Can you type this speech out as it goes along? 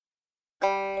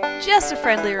Just a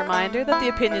friendly reminder that the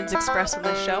opinions expressed on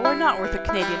this show are not worth a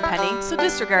Canadian penny, so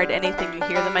disregard anything you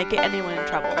hear that might get anyone in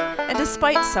trouble. And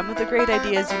despite some of the great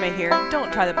ideas you may hear,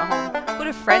 don't try them at home. Go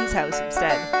to a friend's house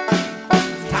instead.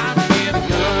 It's time to get a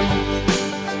gun.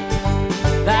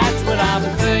 That's what I've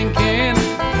been thinking.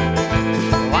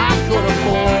 Well, I could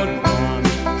afford one.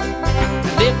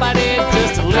 And if I did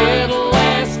just a little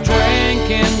less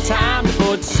drinking, time to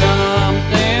put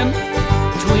something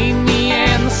between me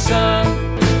and the sun.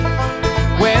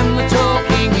 When the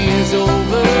talking is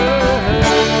over,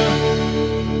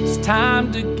 it's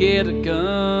time to get a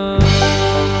gun.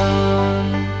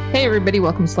 Hey everybody,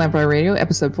 welcome to Slamfire Radio,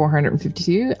 episode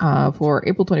 452 for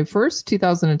April 21st,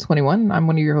 2021. I'm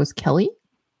one of your hosts, Kelly.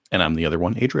 And I'm the other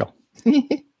one, Adriel.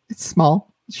 It's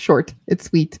small, it's short, it's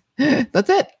sweet.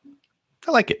 That's it.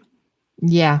 I like it.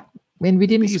 Yeah, and we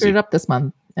didn't Easy. screw it up this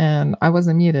month, and I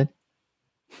wasn't muted.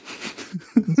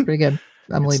 It's pretty good.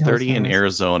 I'm It's lead host 30 in anyways.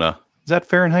 Arizona. Is that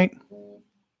Fahrenheit?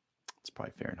 It's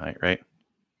probably Fahrenheit, right?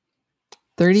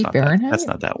 30 It's not Fahrenheit? that's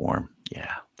not that warm.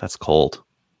 Yeah, that's cold.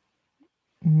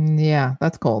 Yeah,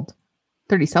 that's cold.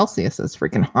 30 Celsius is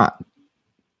freaking hot.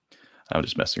 I'm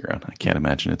just messing around. I can't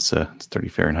imagine it's 30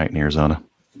 Fahrenheit in Arizona.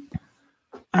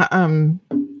 Well,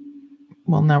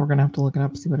 now we're gonna have to look it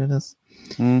up, see what it is.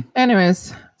 Mm.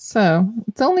 Anyways, so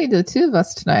it's only the two of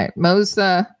us tonight. Mo's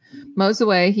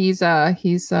away. He's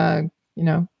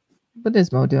what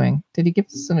is Mo doing? Did he give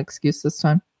us an excuse this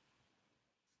time?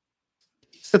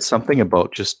 He said something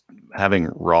about just having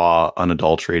raw,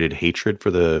 unadulterated hatred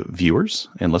for the viewers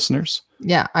and listeners.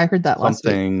 Yeah, I heard that last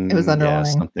week. It was underlying.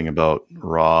 Yeah, something about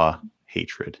raw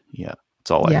hatred. Yeah, that's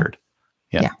all I Yeah. heard.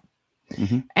 Yeah.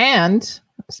 Mm-hmm. And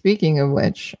speaking of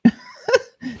which,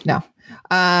 no,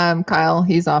 Kyle,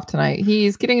 he's off tonight.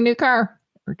 He's getting a new car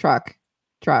or truck.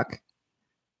 I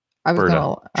was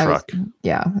Truck.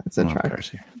 Yeah, it's a Oh, truck. cars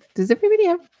here. Does everybody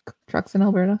have trucks in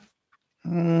Alberta?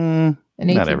 An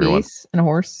Not everyone. ATVs and a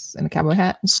horse and a cowboy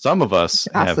hat. Some of us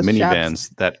Ask have the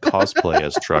minivans that cosplay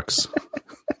as trucks.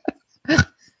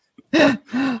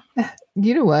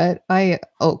 You know what?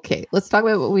 Okay, let's talk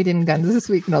about what we did in guns this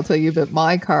week, and I'll tell you about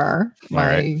my car, my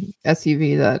right.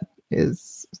 SUV that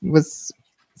was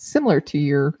similar to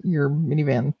your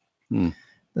minivan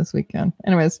this weekend.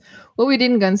 Anyways, what we did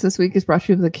in guns this week is brought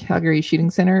to you by the Calgary Shooting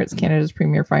Center. It's Canada's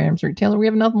premier firearms retailer. We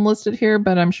have nothing listed here,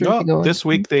 but I'm sure if you go this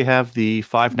week they have the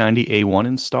 590A1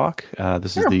 in stock.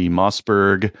 This is the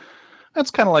Mossberg.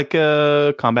 That's kind of like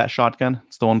a combat shotgun.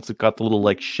 It's the one that's got the little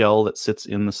like shell that sits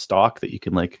in the stock that you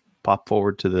can like pop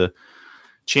forward to the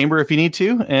chamber if you need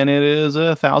to, and it is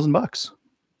 $1,000.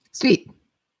 Sweet,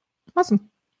 awesome.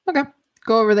 Okay,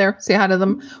 go over there, say hi to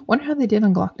them. Wonder how they did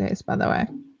on Glock days, by the way.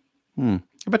 I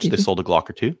bet you they sold a Glock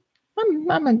or two.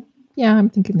 I'm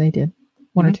thinking they did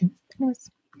one or two. Anyways,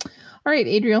 all right,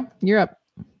 Adriel, you're up.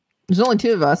 There's only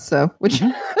two of us, so what'd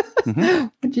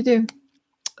you do?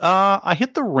 I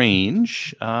hit the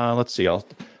range. Let's see. I'll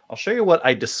show you what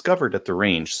I discovered at the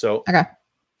range. So, Okay.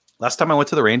 Last time I went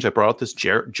to the range, I brought out this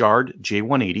Jard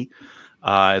J180.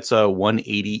 It's a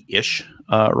 180-ish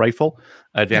rifle.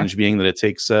 Advantage being that it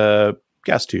takes a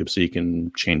gas tube, so you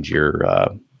can change your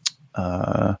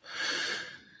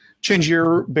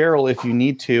barrel if you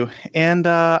need to. And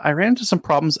I ran into some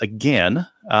problems again.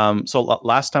 So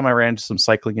last time I ran into some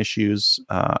cycling issues,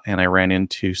 and I ran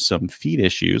into some feed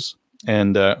issues.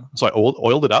 And so I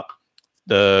oiled it up.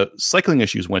 The cycling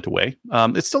issues went away.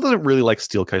 It still doesn't really like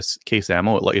steel case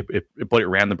ammo, but it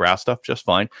ran the brass stuff just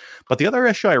fine. But the other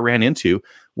issue I ran into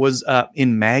was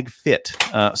in mag fit.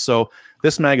 So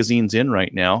this magazine's in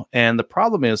right now, and the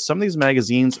problem is some of these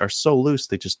magazines are so loose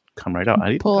they just come right out. I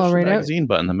didn't push the magazine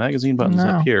button. The magazine button's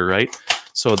up here, right?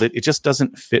 So that it just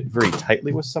doesn't fit very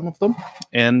tightly with some of them,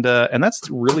 and that's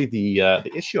really the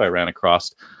issue I ran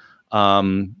across.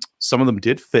 Some of them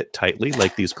did fit tightly,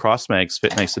 like these cross mags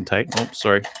fit nice and tight. Oh,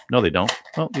 sorry. No, they don't.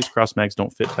 Oh, these cross mags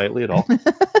don't fit tightly at all.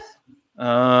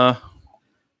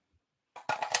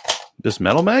 This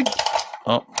metal mag?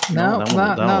 Oh, not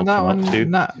that one.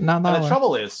 Not that one. The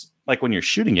trouble is, like when you're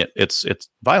shooting it, it's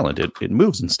violent. It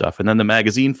moves and stuff, and then the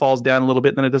magazine falls down a little bit,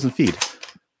 and then it doesn't feed.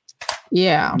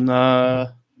 Yeah.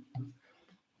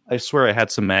 I swear I had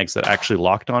some mags that actually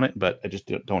locked on it, but I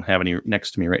just don't have any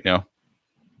next to me right now.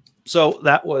 So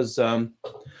that's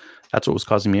what was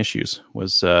causing me issues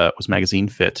was magazine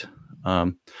fit.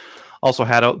 Also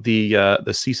had out the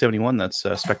C71, that's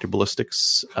Spectre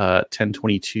Ballistics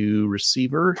 1022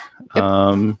 receiver.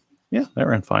 Yep. Yeah, that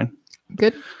ran fine.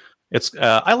 Good. It's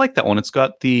I like that one. It's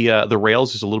got the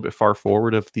rails just a little bit far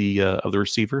forward of the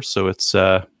receiver, so it's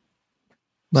nice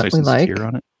and secure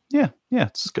on it. Yeah,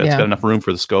 it's good. It's got enough room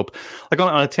for the scope. Like on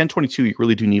a 1022, you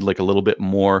really do need like a little bit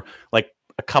more, like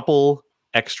a couple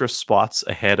extra spots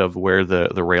ahead of where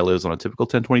the rail is on a typical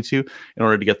 1022 in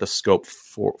order to get the scope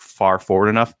far forward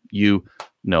enough. You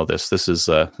know this. This is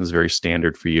very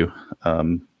standard for you.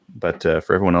 But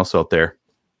for everyone else out there,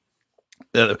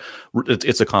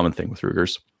 it's a common thing with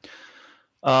Rugers.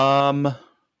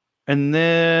 And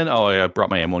then, I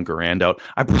brought my M1 Garand out.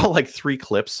 I brought like 3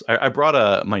 clips. I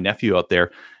brought my nephew out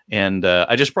there, and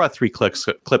I just brought 3 clips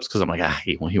because I'm like,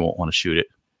 he won't want to shoot it.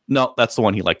 No, that's the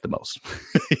one he liked the most.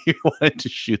 He wanted to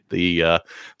shoot the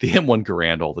M1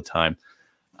 Garand all the time.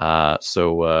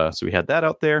 So we had that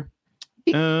out there.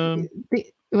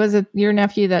 Was it your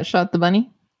nephew that shot the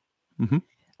bunny? Mm-hmm.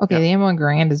 Okay, the M1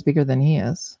 Garand is bigger than he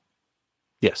is.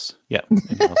 Yes. Yeah. Was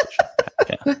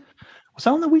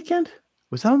that on the weekend?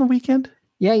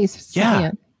 Yeah, you saw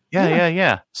it.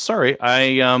 Yeah. Sorry,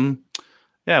 I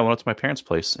went up to my parents'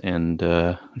 place and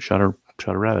shot a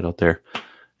rabbit out there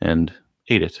and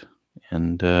ate it,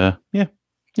 and it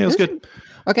was good.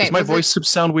 Okay, does my voice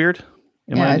sound weird?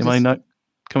 Am I not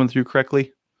coming through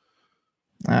correctly?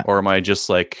 Or am I just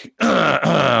like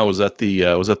was that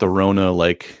the Rona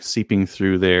like seeping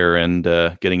through there and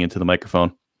getting into the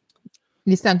microphone?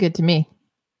 You sound good to me.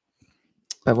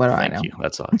 But what do I know? Thank you.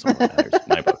 That's all that matters in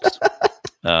my books.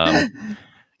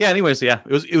 Anyways, it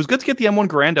was good to get the M1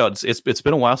 Garand out. It's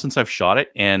been a while since I've shot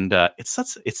it, and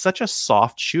it's such a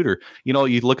soft shooter. You know,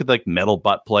 you look at like metal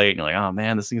butt plate and you're like, oh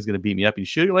man, this thing is gonna beat me up. You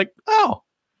shoot, you're like, oh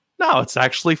no, it's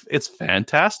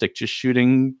fantastic. Just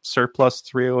shooting surplus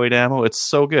 308 ammo. It's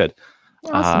so good.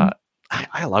 Awesome.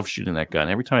 I love shooting that gun.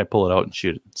 Every time I pull it out and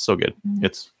shoot it, it's so good.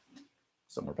 It's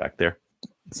somewhere back there.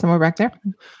 Somewhere back there?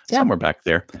 Yeah. Somewhere back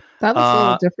there. That looks a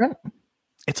little different.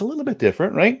 It's a little bit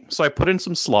different, right? So I put in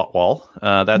some slot wall.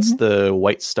 That's the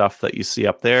white stuff that you see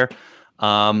up there.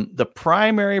 The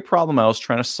primary problem I was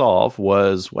trying to solve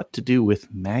was what to do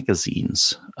with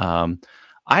magazines. I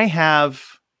have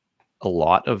a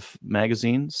lot of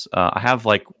magazines. I have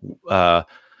like a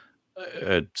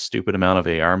stupid amount of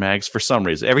AR mags for some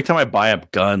reason. Every time I buy a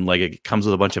gun, like it comes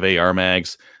with a bunch of AR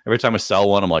mags. Every time I sell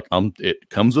one, I'm like, it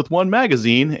comes with one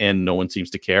magazine, and no one seems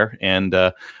to care. And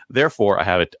therefore,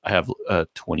 I have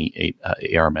 28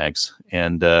 AR mags,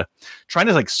 and trying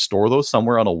to like store those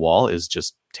somewhere on a wall is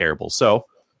just terrible. So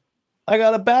I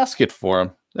got a basket for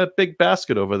them. That big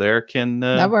basket over there can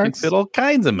fit all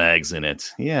kinds of mags in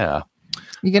it. Yeah.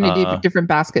 You're gonna do different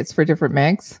baskets for different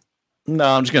mags? No,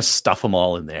 I'm just gonna stuff them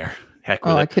all in there. Heck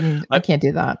with it. I can't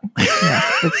do that.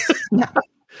 No.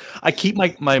 I keep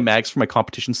my mags for my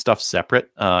competition stuff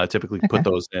separate. I typically put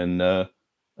those in. I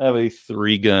have a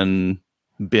 3-gun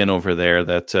bin over there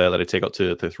that I take out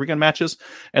to the 3-gun matches,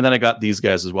 and then I got these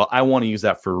guys as well. I want to use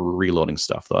that for reloading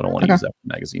stuff, though. I don't want to use that for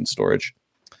magazine storage.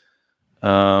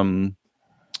 So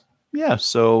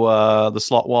the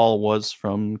slot wall was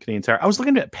from Canadian Tire. I was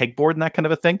looking at pegboard and that kind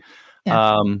of a thing.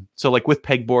 Yeah. So like with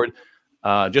pegboard,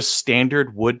 just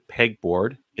standard wood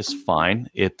pegboard is fine.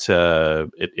 It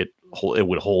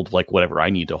would hold like whatever I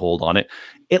need to hold on it.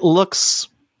 It looks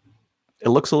a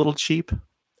little cheap.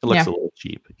 It looks a little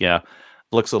cheap. Yeah.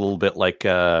 It looks a little bit like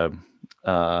a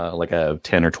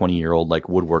 10 or 20 year old like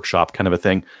woodwork shop kind of a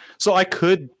thing. So I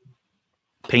could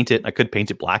paint it. I could paint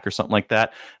it black or something like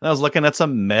that. And I was looking at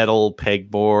some metal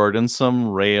pegboard and some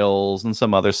rails and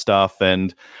some other stuff.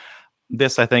 And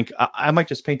this, I think I might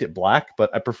just paint it black,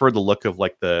 but I prefer the look of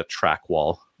like the track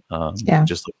wall.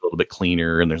 Just a little bit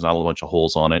cleaner, and there's not a bunch of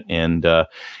holes on it, and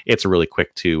it's really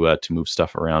quick to move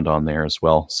stuff around on there as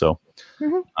well. So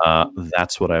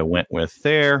that's what I went with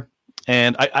there.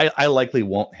 And I likely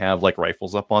won't have like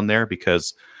rifles up on there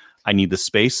because I need the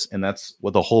space, and that's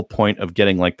what the whole point of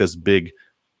getting like this big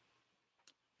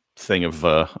thing of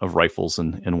rifles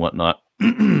and whatnot.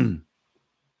 And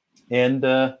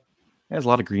there's a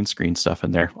lot of green screen stuff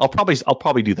in there. I'll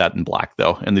probably do that in black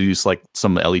though, and then use like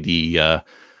some LED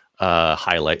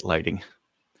highlight lighting.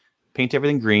 Paint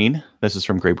everything green. This is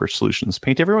from Grey Birch Solutions.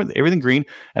 Paint everything green,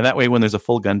 and that way, when there's a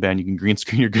full gun ban, you can green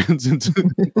screen your guns into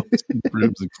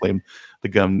rooms and claim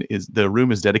the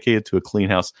room is dedicated to a clean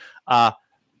house.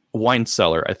 Wine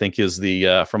cellar, I think, is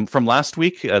the from last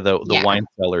week. The wine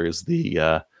cellar is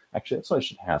the. Actually, that's what I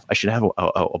should have. I should have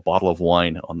a bottle of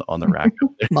wine on the rack.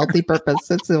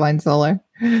 Multi-purpose. It's a wine cellar.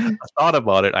 I thought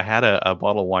about it. I had a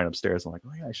bottle of wine upstairs. I'm like,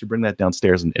 oh yeah, I should bring that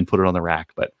downstairs and put it on the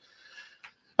rack, but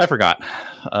I forgot.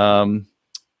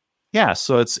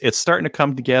 So it's starting to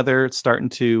come together. It's starting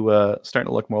to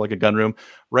look more like a gun room.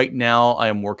 Right now, I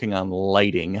am working on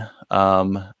lighting.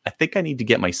 I think I need to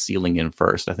get my ceiling in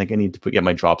first. I think I need to get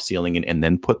my drop ceiling in and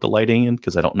then put the lighting in,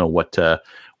 because I don't know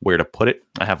where to put it.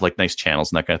 I have like nice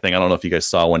channels and that kind of thing. I don't know if you guys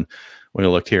saw when I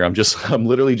looked here. I'm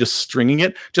literally just stringing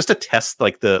it just to test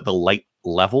like the light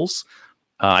levels.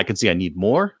 I can see I need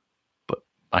more, but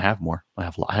I have more. I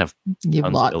have You have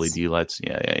tons lots. of LED lights.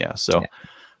 Yeah. So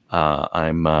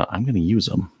I'm going to use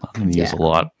them. I'm going to use a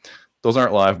lot. Those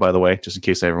aren't live, by the way, just in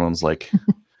case everyone's like.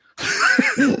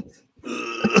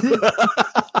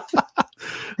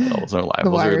 No, those aren't live.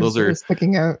 The wires Those are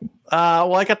sticking out.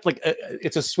 Well, I got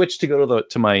it's a switch to go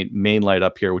to my main light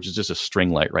up here, which is just a string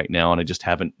light right now, and I just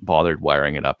haven't bothered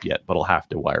wiring it up yet. But I'll have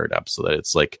to wire it up so that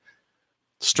it's like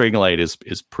string light is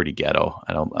pretty ghetto.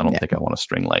 I don't think I want a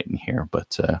string light in here,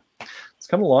 but it's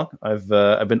coming along. I've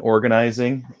been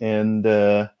organizing, and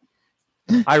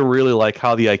I really like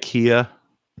how the IKEA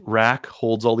rack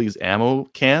holds all these ammo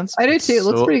cans. I do too. It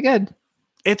looks pretty good.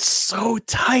 It's so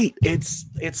tight. It's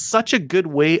such a good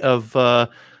way of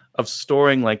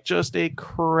storing like just a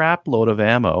crap load of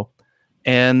ammo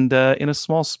and in a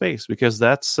small space, because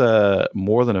that's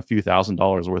more than a few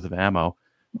 $1,000s worth of ammo,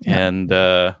 and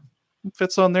it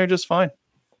fits on there just fine.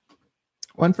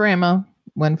 One for ammo,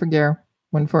 one for gear,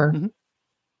 one for. Mm-hmm.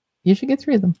 You should get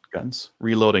 3 of them. Guns.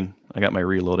 Reloading. I got my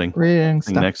reloading thing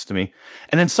stuff next to me.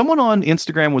 And then someone on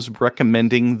Instagram was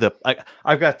recommending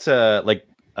I've got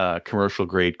commercial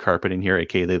grade carpet in here,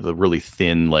 aka the really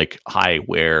thin, like high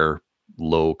wear,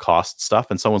 low cost stuff.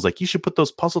 And someone's like, you should put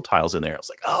those puzzle tiles in there. I was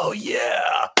like, oh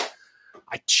yeah,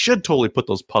 I should totally put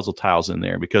those puzzle tiles in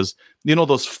there, because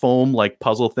those foam like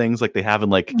puzzle things like they have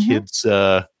in like kids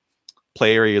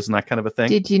play areas and that kind of a thing.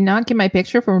 Did you not get my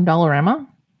picture from Dollarama?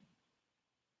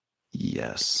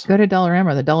 Yes. Go to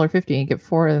Dollarama, the $1.50, and get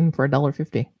 4 of them for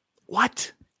 $1.50.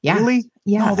 What? Yeah. Really?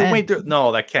 Yeah.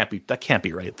 No, that can't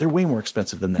be right. They're way more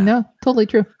expensive than that. No, totally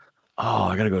true. Oh,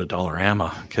 I gotta go to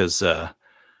Dollarama, because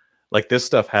like this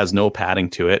stuff has no padding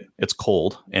to it. It's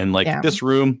cold, and this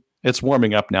room, it's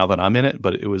warming up now that I'm in it,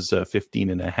 but it was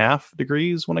 15.5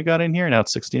 degrees when I got in here. Now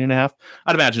it's 16.5.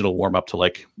 I'd imagine it'll warm up to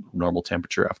like normal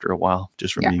temperature after a while,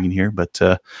 just from being in here. But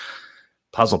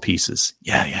puzzle pieces,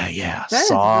 yeah. That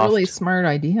is a really smart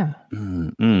idea.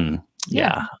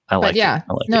 Yeah, I like it.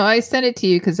 I sent it to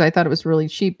you because I thought it was really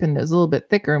cheap and it was a little bit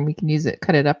thicker, and we can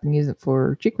cut it up and use it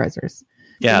for cheek risers.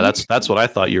 Yeah, that's what I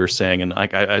thought you were saying, and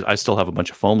I still have a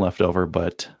bunch of foam left over,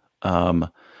 but I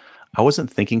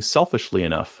wasn't thinking selfishly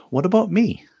enough. What about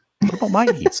me? What about my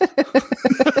needs?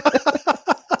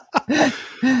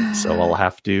 So I'll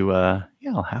have to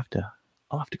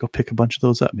go pick a bunch of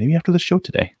those up, maybe after the show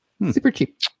today. Super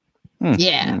cheap.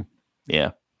 Yeah.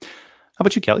 How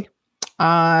about you, Kelly?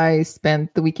 I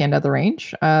spent the weekend at the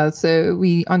range. So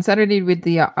we on Saturday with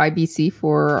the IBC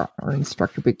for our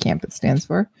instructor boot camp, it stands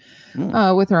for,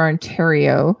 with our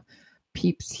Ontario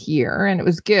peeps here, and it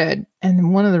was good.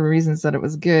 And one of the reasons that it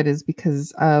was good is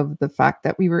because of the fact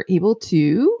that we were able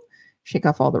to shake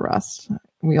off all the rust.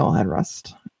 We all had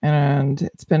rust, and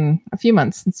it's been a few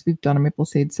months since we've done a maple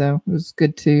seed, so it was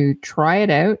good to try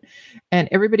it out. And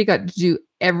everybody got to do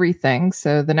everything.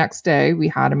 So the next day we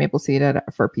had a maple seed at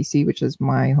FRPC, which is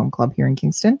my home club here in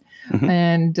Kingston.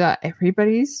 And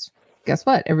everybody's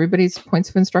points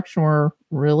of instruction were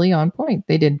really on point.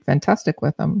 They did fantastic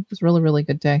with them. It was a really, really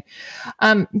good day.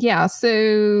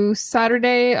 So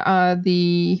Saturday,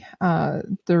 the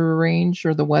range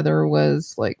or the weather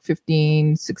was like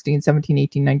 15, 16, 17,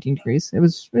 18, 19 degrees. It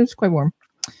was quite warm.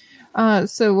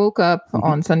 So woke up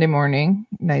on Sunday morning,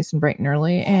 nice and bright and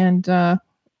early, and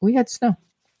we had snow.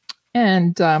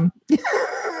 And oh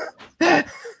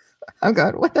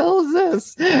God, what the hell is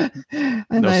this?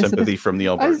 And no sympathy from the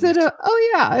Albertans. I said,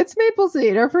 oh yeah, it's maple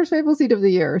seed, our first maple seed of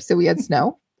the year. So we had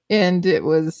snow, and it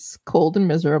was cold and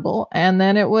miserable. And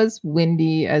then it was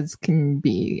windy as can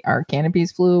be. Our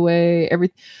canopies flew away.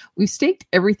 We staked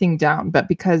everything down, but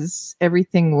because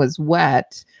everything was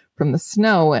wet from the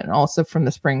snow and also from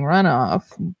the spring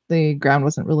runoff, the ground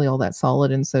wasn't really all that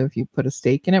solid. And so if you put a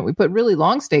stake in it, we put really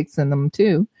long stakes in them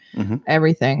too.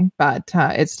 Everything, but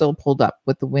it still pulled up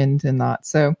with the wind and that.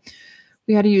 So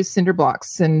we had to use cinder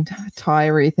blocks and tie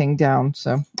everything down.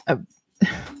 So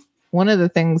one of the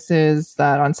things is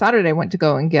that on Saturday I went to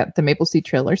go and get the maple seed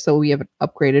trailer. So we have an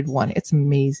upgraded one. It's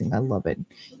amazing. I love it.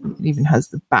 It even has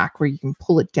the back where you can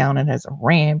pull it down and it has a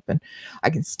ramp, and I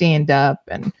can stand up,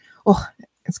 and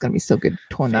it's going to be so good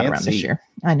towing that around this year.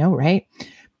 I know, right?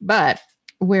 But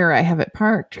where I have it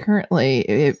parked currently,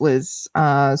 it was it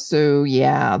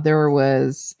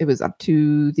was up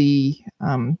to the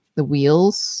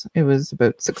wheels. It was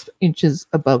about 6 inches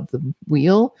above the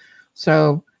wheel,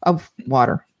 so of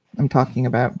water I'm talking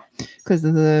about, because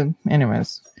of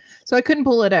anyways. So I couldn't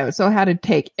pull it out, so I had to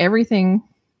take everything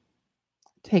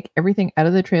out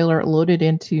of the trailer, load it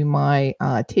into my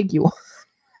Tiguan,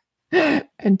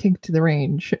 and take it to the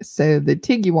range. So the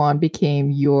Tiguan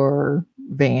became your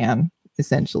van.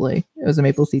 Essentially, it was a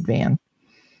maple seed van.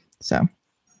 So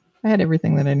I had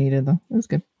everything that I needed though. It was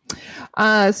good.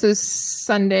 So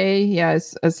Sunday,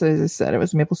 yes, as I said, it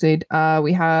was Maple Seed.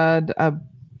 We had a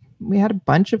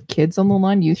bunch of kids on the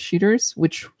line, youth shooters,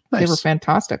 which they were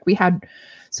fantastic. We had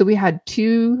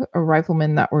two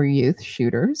riflemen that were youth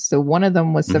shooters. So one of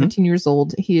them was 17 years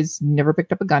old. He has never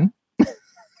picked up a gun.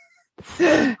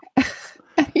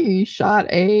 He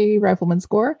shot a rifleman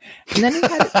score,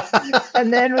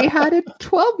 and then we had a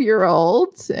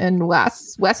 12-year-old, and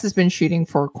Wes has been shooting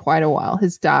for quite a while.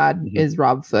 His dad is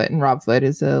Rob Foote, and Rob Foote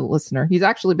is a listener. He's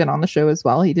actually been on the show as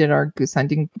well. He did our goose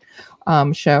hunting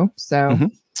show. So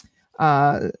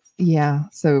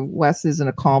so Wes is an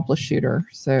accomplished shooter.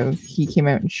 So he came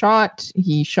out and shot.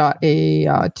 He shot a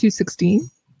 216,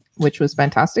 which was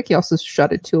fantastic. He also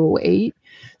shot a 208.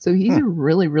 So he's a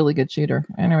really, really good shooter.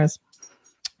 Anyways.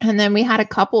 And then we had a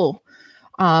couple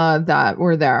that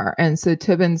were there. And so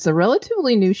Tibbin's a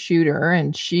relatively new shooter,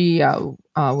 and she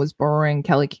was borrowing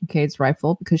Kelly Kincaid's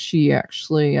rifle because she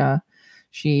actually, anyways.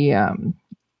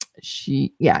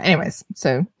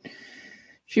 So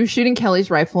she was shooting Kelly's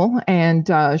rifle, and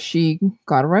she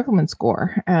got a rifleman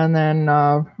score. And then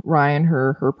Ryan,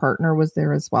 her partner, was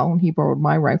there as well, and he borrowed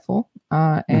my rifle.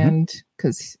 And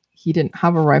because he didn't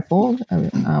have a rifle,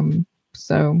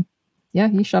 so... yeah,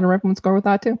 he shot a rifleman score with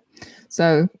that too.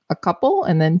 So a couple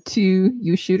and then two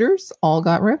youth shooters all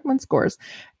got rifleman scores.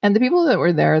 And the people that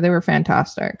were there, they were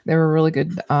fantastic. They were really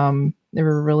good. They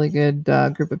were a really good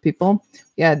group of people.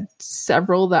 We had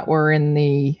several that were in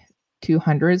the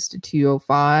 200s to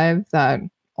 205 that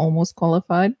almost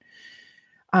qualified.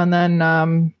 And then,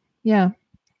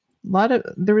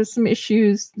 there was some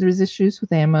issues. There was issues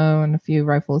with ammo and a few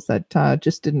rifles that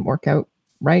just didn't work out.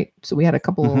 Right. So we had a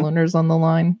couple of learners on the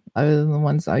line other than the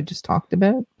ones I just talked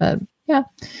about. But yeah,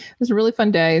 it was a really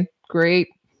fun day. Great.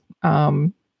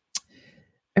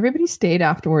 Everybody stayed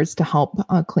afterwards to help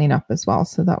clean up as well.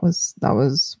 So that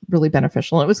was really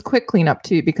beneficial. It was a quick cleanup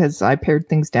too, because I pared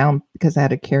things down because I had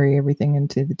to carry everything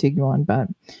into the Tiguan. But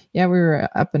yeah, we were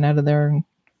up and out of there in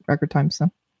record time. So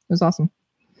it was awesome.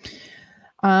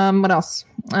 What else?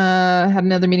 Had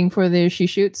another meeting for the She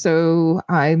Shoot. So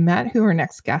I met who our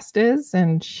next guest is,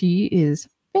 and she is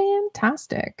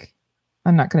fantastic.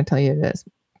 I'm not going to tell you who it is.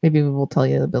 Maybe we will tell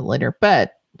you a bit later,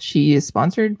 but she is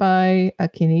sponsored by a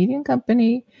Canadian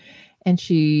company, and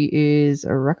she is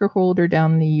a record holder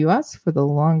down in the US for the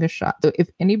longest shot. So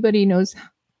if anybody knows,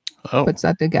 puts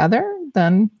that together,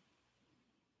 then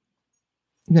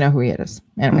you know who he is.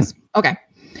 Anyways. Okay.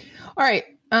 All right.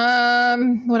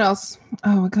 What else?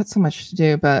 Oh, I got so much to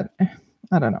do, but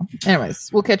I don't know. Anyways,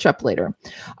 we'll catch up later.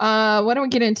 Why don't we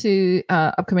get into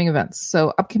upcoming events?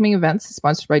 So upcoming events is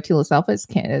sponsored by TLS Alpha.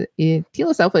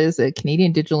 TLS Alpha is a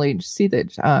Canadian digital agency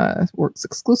that works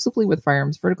exclusively with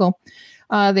Firearms Vertical.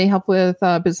 They help with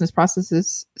business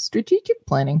processes, strategic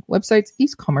planning, websites,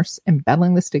 e-commerce, and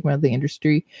battling the stigma the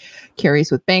industry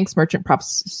carries with banks, merchant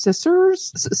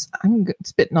processors. I'm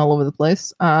spitting all over the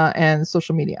place, and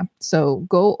social media. So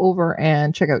go over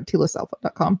and check out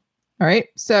tlesalpha.com. All right.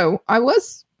 So I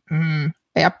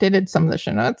updated some of the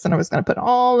show notes, and I was going to put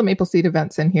all the Maple Seed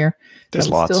events in here. There's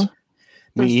lots.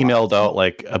 We emailed out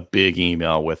like a big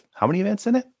email with how many events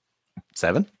in it?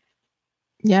 7?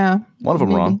 Yeah. One of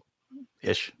them wrong.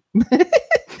 Ish.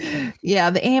 Yeah,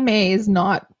 the AMA is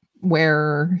not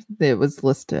where it was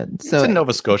listed. So it's in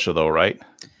Nova Scotia, though, right?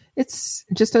 It's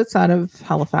just outside of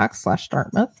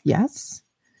Halifax/Dartmouth. Yes,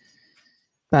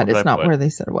 but it's not where they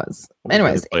said it was.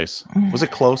 Anyways, place was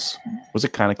it close? Was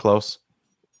it kind of close?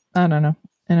 I don't know.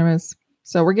 Anyways,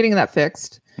 so we're getting that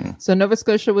fixed. So Nova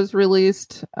Scotia was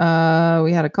released.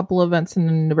 We had a couple events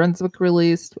in New Brunswick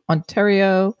released.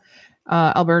 Ontario.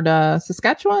 Alberta,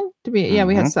 Saskatchewan. We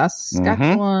had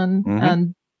Saskatchewan,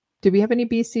 and do we have any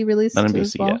BC released? None in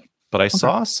BC yet, but I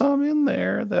saw some in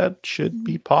there that should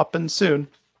be popping soon.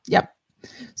 Yep.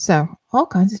 So all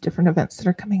kinds of different events that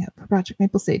are coming up for Project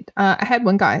Maple Seed. I had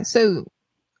one guy. So,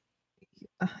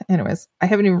 anyways, I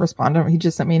haven't even responded. He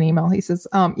just sent me an email. He says,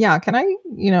 "Yeah, can I?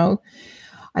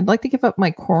 I'd like to give up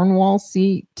my Cornwall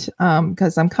seat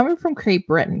because I'm coming from Cape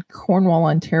Breton, Cornwall,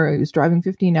 Ontario. Who's driving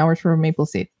 15 hours for a Maple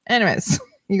Seed." Anyways,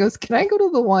 he goes, "Can I go to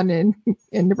the one in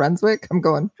New Brunswick?" I'm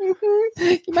going,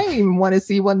 You might even want to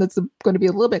see one that's going to be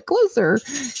a little bit closer.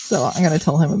 So I'm going to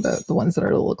tell him about the ones that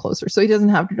are a little closer. So he doesn't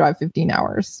have to drive 15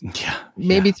 hours. Yeah.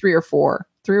 Maybe 3 or 4.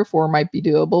 3 or 4 might be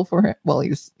doable for him. Well, he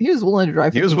was willing to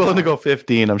drive 15 He was willing hours. to go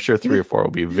 15. I'm sure 3 or 4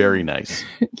 will be very nice.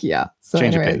 Yeah. So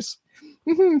change of pace.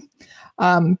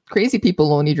 Crazy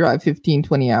people only drive 15,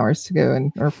 20 hours to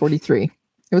go or 43.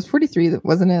 It was 43,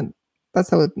 wasn't it? That's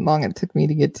how long it took me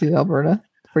to get to Alberta.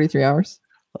 43 hours.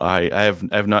 I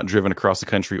have not driven across the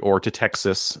country or to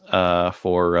Texas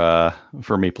for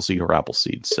maple seed or apple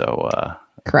seed. So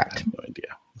Correct. I have no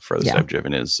idea. The furthest I've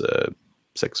driven is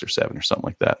 6 or 7 or something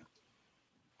like that.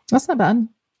 That's not bad.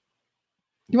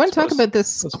 You want to talk about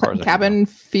this Cabin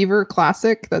Fever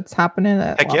Classic that's happening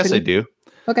at Heck yes, I do.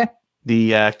 Okay.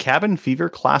 The Cabin Fever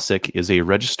Classic is a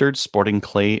registered sporting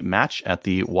clay match at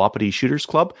the Wapiti Shooters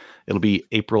Club. It'll be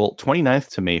April 29th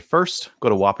to May 1st. Go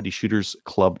to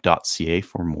wapitishootersclub.ca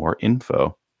for more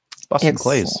info. Busting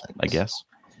clays, I guess.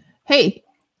 Hey,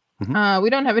 we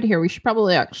don't have it here. We should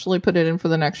probably actually put it in for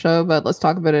the next show, but let's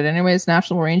talk about it anyways.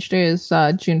 National Range Day is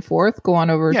June 4th. Go on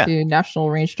over to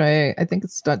National Range Day. I think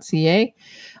it's .ca.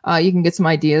 You can get some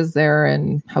ideas there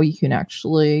and how you can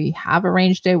actually have a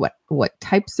range day, what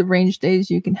types of range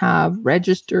days you can have,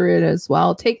 register it as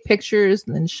well, take pictures,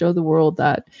 and then show the world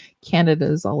that Canada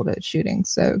is all about shooting.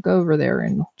 So go over there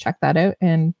and check that out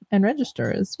and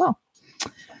register as well.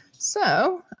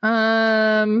 So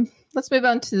let's move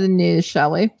on to the news,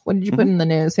 shall we? What did you put in the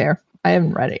news here? I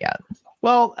haven't read it yet.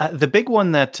 Well, the big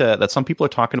one that some people are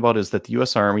talking about is that the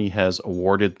U.S. Army has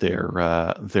awarded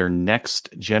their next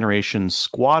generation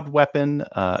squad weapon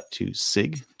to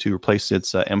SIG to replace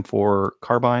its M4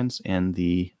 carbines and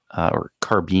the or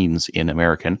carbines in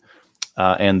American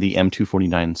and the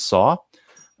M249 SAW.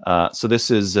 So this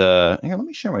is here. Let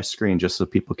me share my screen just so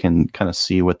people can kind of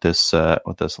see what this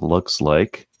looks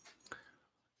like.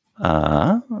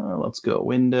 Let's go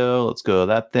window. Let's go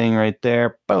that thing right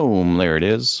there. Boom, there it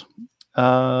is.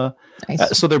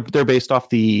 Nice. So they're based off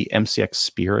the MCX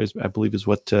Spear, I believe is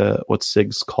what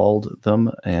SIG's called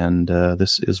them, and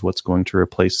this is what's going to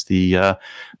replace the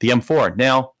M4.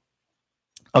 Now,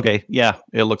 okay, yeah,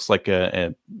 it looks like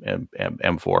a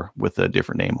M4 with a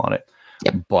different name on it.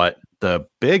 Yep. But the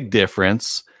big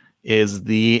difference is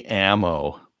the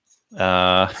ammo.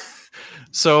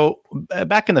 So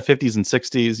back in the 50s and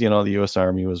 60s, the U.S.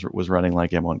 Army was running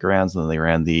like M1 Garands, and then they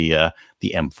ran the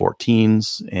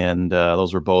M14s, and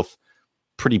those were both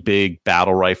pretty big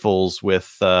battle rifles with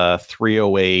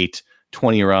 308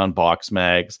 20-round box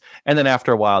mags. And then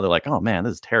after a while, they're like, "Oh man,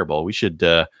 this is terrible. We should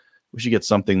get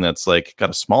something that's like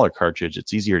got a smaller cartridge.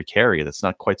 It's easier to carry. That's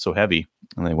not quite so heavy."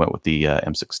 And they went with the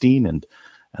M16, and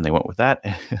they went with that.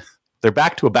 They're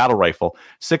back to a battle rifle.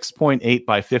 6.8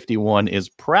 by 51 is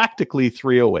practically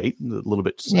 308, a little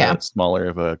bit smaller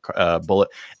of a bullet.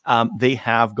 They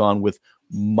have gone with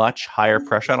much higher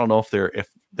pressure. I don't know if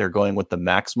they're going with the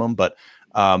maximum, but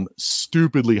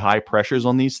stupidly high pressures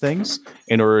on these things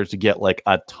in order to get like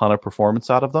a ton of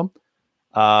performance out of them.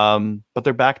 But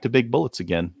they're back to big bullets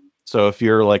again. So if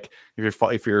you're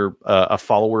a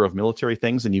follower of military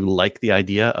things and you like the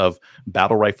idea of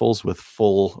battle rifles with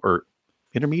full or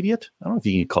intermediate, I don't know if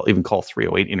you can even call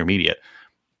 308 intermediate,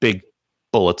 big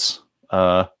bullets,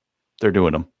 they're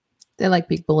doing them. They like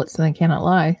big bullets and they cannot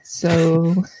lie.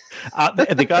 So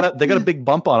they got a big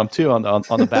bump on them too on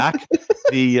the back.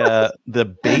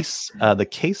 The base, the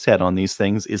case head on these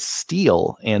things is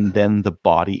steel, and then the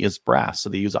body is brass. So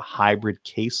they use a hybrid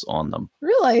case on them.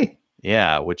 Really?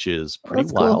 Yeah, which is pretty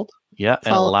wild. Cool. Yeah,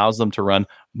 and it allows them to run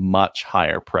much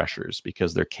higher pressures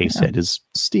because their case head is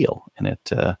steel, and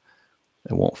it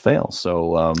won't fail.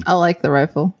 So I like the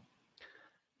rifle.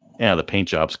 Yeah, the paint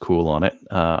job's cool on it.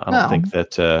 I don't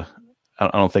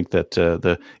think that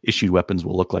the issued weapons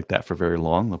will look like that for very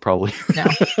long. They'll probably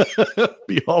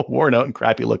be all worn out and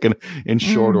crappy looking in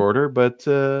short order. But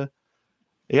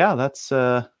yeah, that's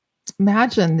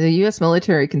imagine the U.S.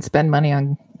 military can spend money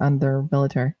on their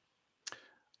military.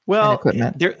 Well,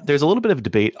 there's a little bit of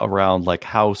debate around like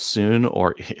how soon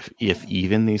or if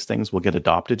even these things will get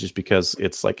adopted, just because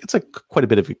it's quite a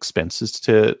bit of expenses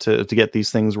to get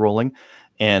these things rolling,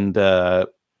 and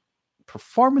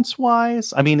performance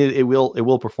wise, I mean it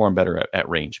will perform better at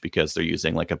range because they're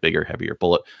using like a bigger, heavier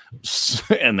bullet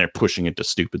and they're pushing it to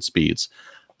stupid speeds.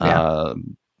 But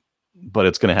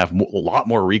it's going to have a lot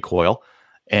more recoil,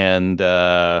 and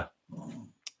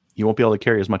you won't be able to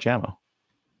carry as much ammo.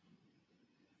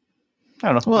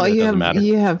 I don't know. Well,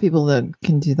 you have people that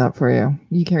can do that for you.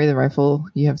 You carry the rifle.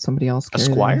 You have somebody else carry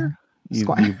a squire.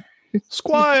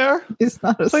 Squire, it's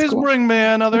not a please squire. Bring me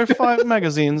another 5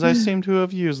 magazines. I seem to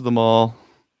have used them all.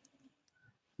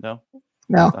 No,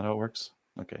 that's not how it works.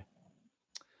 Okay.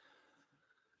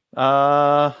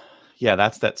 Yeah,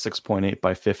 that's that 6.8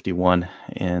 by 51.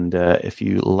 And if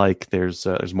you like, there's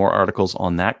more articles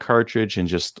on that cartridge and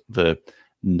just the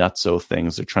nutso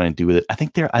things they're trying to do with it. I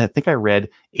think I read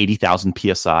 80,000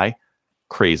 PSI.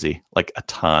 Crazy. Like a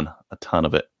ton Mm.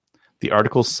 of it. The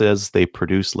article says they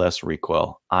produce less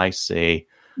recoil. I say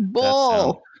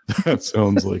bull. That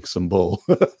sounds like some bull.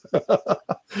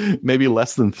 Maybe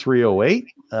less than 308,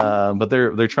 but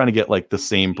they're trying to get like the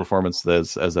same performance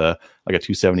as a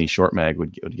 270 short mag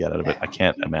would get out of it. I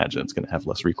can't imagine it's going to have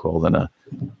less recoil than a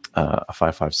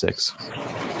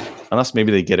 5.56, unless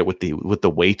maybe they get it with the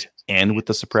weight and with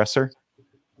the suppressor.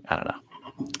 I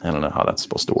don't know how that's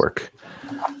supposed to work.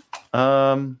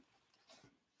 And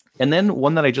then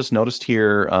one that I just noticed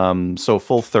here. So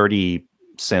Full30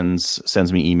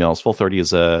 sends me emails. Full30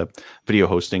 is a video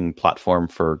hosting platform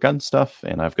for gun stuff,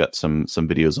 and I've got some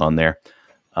videos on there.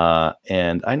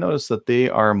 And I noticed that they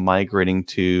are migrating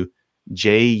to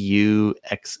JUXXI,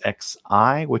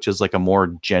 which is like a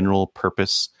more general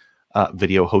purpose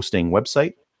video hosting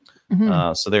website.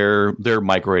 Mhm. So they're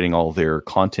migrating all their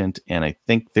content and I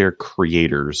think their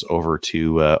creators over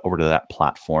to that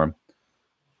platform.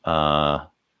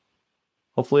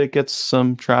 Hopefully it gets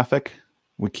some traffic.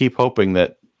 We keep hoping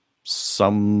that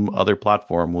some other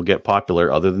platform will get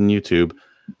popular other than YouTube.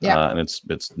 And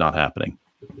it's not happening.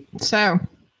 So,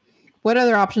 what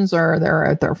other options are there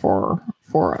out there for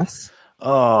us?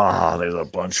 Oh, there's a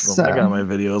bunch of them. I got my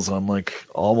videos on like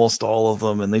almost all of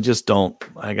them, and they just don't.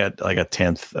 I got like a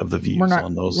 10th of the views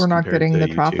on those. We're not getting the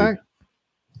traffic.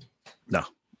 No,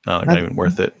 not even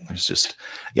worth it. There's just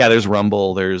there's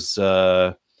Rumble. There's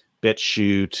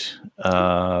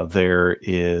BitChute. There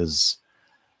is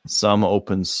some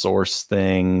open source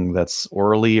thing that's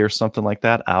Orly or something like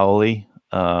that. Owly.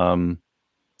 There's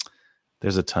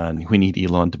a ton. We need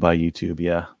Elon to buy YouTube.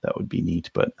 Yeah, that would be neat,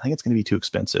 but I think it's going to be too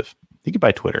expensive. You could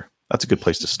buy Twitter. That's a good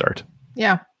place to start.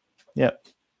 Yeah. Yeah.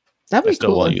 That'd be I still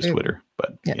cool. want to use Twitter,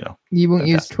 but you won't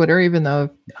use Twitter, even though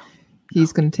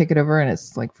he's going to take it over and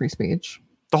it's like free speech.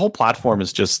 The whole platform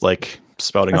is just like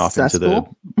spouting off into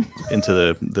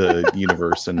the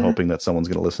universe and hoping that someone's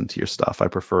going to listen to your stuff. I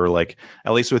prefer, like,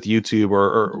 at least with YouTube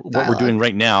or what we're doing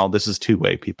right now, this is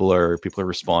two-way. People are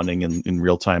responding in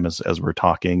real time as we're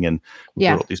talking, and we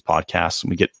wrote these podcasts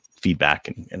and we get feedback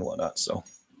and whatnot. So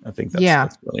I think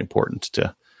that's really important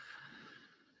to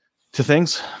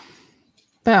things.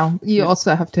 Well, you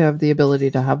also have to have the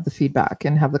ability to have the feedback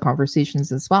and have the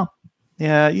conversations as well.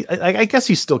 Yeah, I guess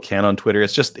you still can on Twitter.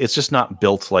 It's just not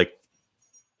built like,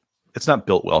 it's not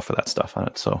built well for that stuff on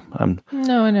it. So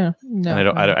no.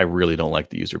 I really don't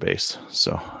like the user base.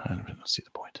 So I don't see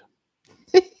the point.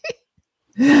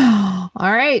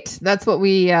 All right, that's what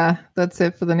that's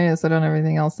it for the news. I don't have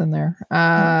anything else in there.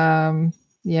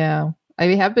 Yeah. I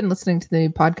have been listening to the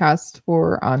podcast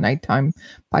for Nighttime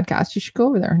Podcast. You should go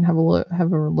over there and have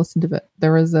a listen to it.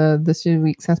 There was this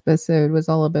week's episode was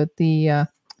all about the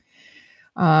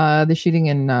shooting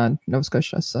in Nova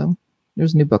Scotia. So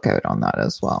there's a new book out on that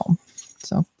as well.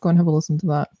 So go and have a listen to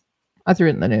that. I threw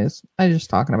it in the news. I was just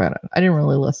talking about it. I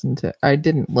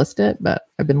didn't list it, but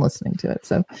I've been listening to it.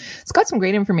 So it's got some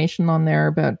great information on there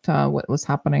about what was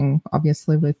happening,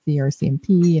 obviously, with the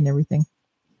RCMP and everything.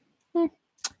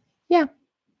 Yeah.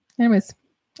 Anyways,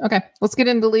 okay. Let's get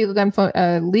into legal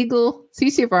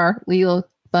CCFR legal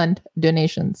fund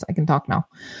donations. I can talk now.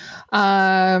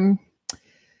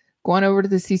 Go on over to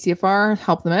the CCFR,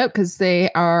 help them out because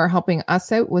they are helping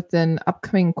us out with an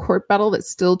upcoming court battle that's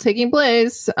still taking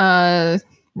place. Right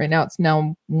now, it's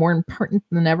now more important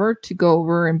than ever to go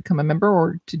over and become a member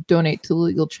or to donate to the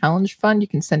Legal Challenge Fund. You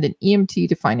can send an EMT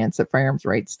to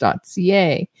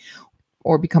finance@firearmsrights.ca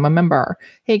or become a member.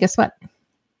 Hey, guess what?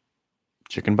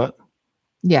 Chicken butt?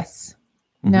 Yes.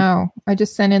 Mm-hmm. No, I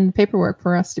just sent in the paperwork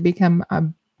for us to become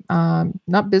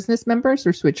not business members.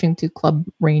 We're switching to club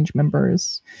range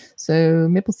members. So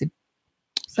Mapleseed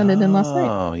sent it in last night.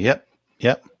 Oh, yep.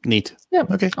 Neat.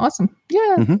 Yep. Okay. Awesome.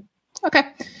 Yeah. Mm-hmm. Okay.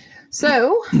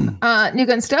 So, New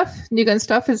Gun Stuff. New Gun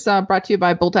Stuff is brought to you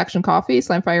by Bolt Action Coffee.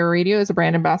 Slamfire Radio is a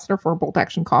brand ambassador for Bolt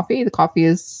Action Coffee. The coffee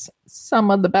is some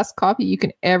of the best coffee you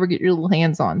can ever get your little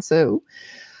hands on. So,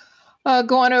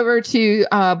 go on over to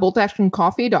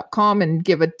boltactioncoffee.com and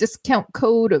give a discount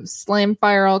code of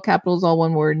Slamfire, all capitals, all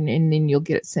one word, and then you'll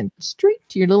get it sent straight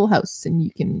to your little house. And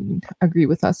you can agree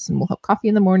with us, and we'll have coffee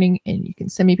in the morning, and you can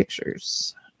send me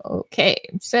pictures. Okay,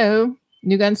 so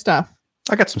New Gun Stuff.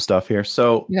 I got some stuff here.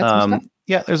 So,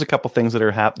 there's a couple things that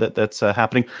are that's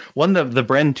happening. One of the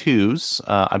Bren 2s,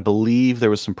 I believe there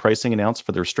was some pricing announced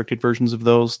for the restricted versions of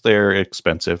those. They're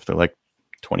expensive. They're like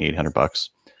 $2,800.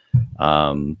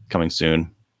 Coming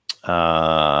soon.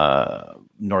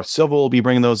 North Silva will be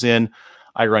bringing those in.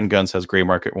 I Run Guns has gray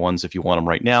market ones if you want them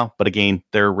right now, but again,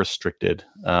 they're restricted.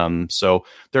 So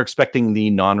they're expecting the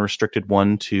non-restricted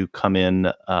one to come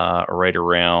in right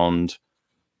around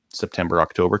September,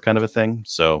 October kind of a thing.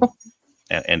 So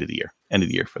end of the year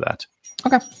for that.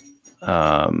 Okay.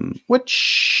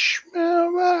 Which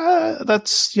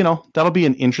that's that'll be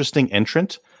an interesting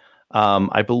entrant.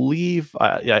 I believe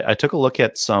I took a look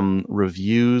at some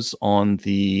reviews on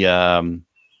the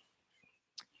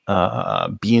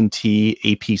B&T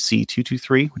APC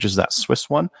 223, which is that Swiss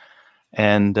one,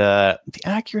 and the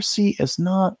accuracy is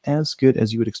not as good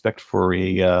as you would expect for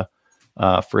a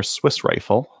Swiss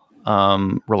rifle.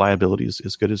 Reliability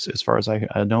is good as far as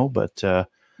I know, but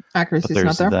accuracy is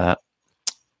not there. That.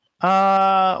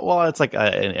 Well, it's like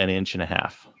an inch and a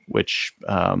half, which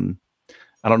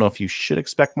I don't know if you should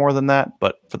expect more than that,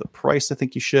 but for the price, I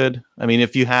think you should. I mean,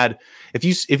 if you spent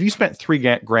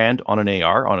 $3,000 on an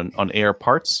AR on AR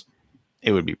parts,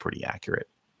 it would be pretty accurate.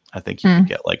 I think you could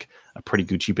get like a pretty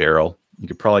Gucci barrel. You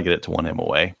could probably get it to 1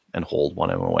 MOA and hold 1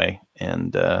 MOA,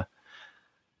 and I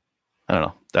don't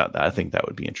know. I think that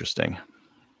would be interesting.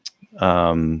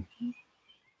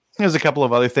 There's a couple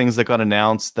of other things that got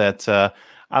announced that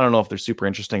I don't know if they're super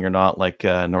interesting or not. Like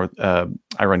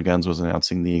Iron Guns was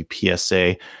announcing the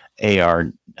PSA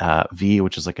AR V,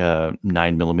 which is like a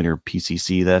 9mm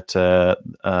PCC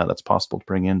that's possible to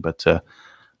bring in, but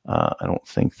I don't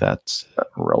think that's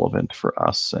relevant for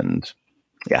us. And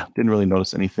yeah, didn't really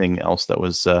notice anything else that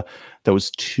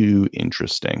was too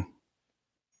interesting.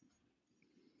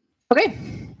 Okay.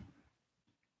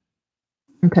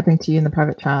 I'm typing to you in the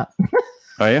private chat.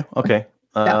 Oh yeah? Okay.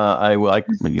 Yeah. I will.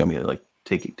 You want me to like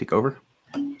take over?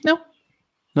 No.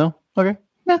 Okay.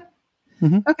 Yeah.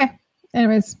 Mm-hmm. Okay.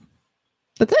 Anyways,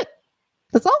 that's it.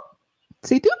 That's all.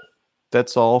 C2.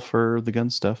 That's all for the gun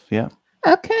stuff. Yeah.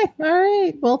 Okay. All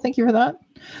right. Well, thank you for that.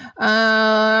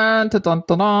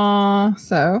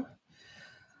 So,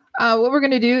 what we're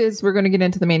going to do is we're going to get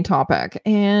into the main topic.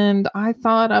 And I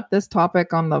thought up this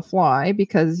topic on the fly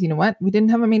because, you know what? We didn't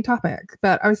have a main topic.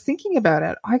 But I was thinking about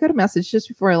it. I got a message just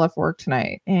before I left work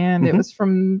tonight. And it was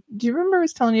from, do you remember I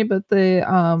was telling you about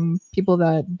the people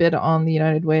that bid on the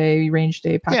United Way range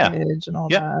day package and all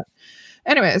that?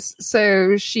 Anyways,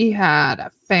 so she had a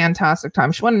fantastic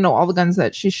time. She wanted to know all the guns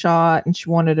that she shot, and she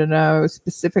wanted to know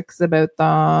specifics about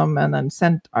them. And then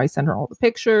I sent her all the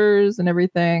pictures and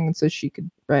everything, and so she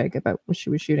could brag about what she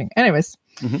was shooting. Anyways,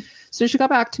 so she got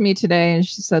back to me today, and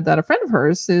she said that a friend of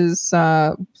hers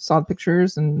saw the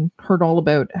pictures and heard all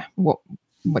about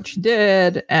what she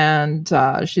did, and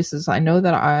she says, "I know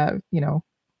that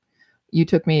you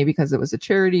took me because it was a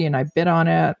charity, and I bid on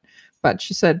it," but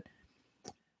she said,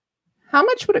 "How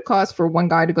much would it cost for one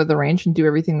guy to go to the range and do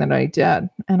everything that I did?"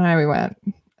 And I went,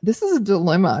 this is a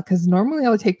dilemma because normally I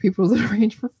would take people to the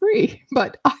range for free,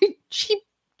 but she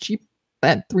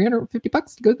spent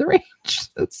 $350 to go to the range.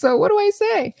 So what do I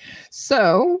say?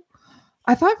 So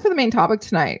I thought for the main topic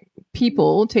tonight,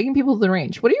 taking people to the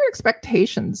range. What are your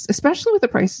expectations, especially with the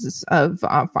prices of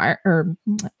fire or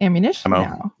ammunition ammo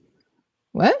now?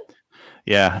 What?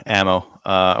 Yeah, ammo.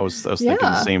 I was thinking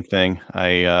the same thing.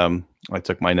 I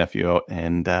took my nephew out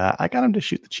and I got him to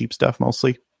shoot the cheap stuff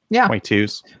mostly. Yeah.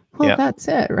 22s. Well, that's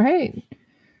it, right?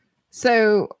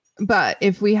 So, but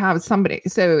if we have somebody,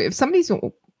 if somebody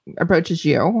approaches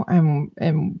you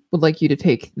and would like you to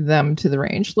take them to the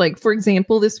range, like for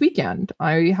example, this weekend,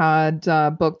 I had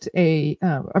booked a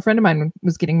friend of mine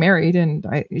was getting married, and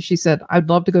she said, "I'd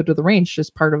love to go to the range,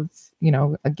 just part of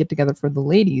a get together for the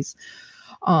ladies."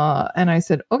 And I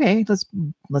said, okay,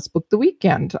 let's book the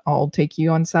weekend. I'll take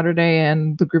you on Saturday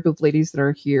and the group of ladies that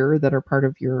are here that are part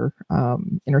of your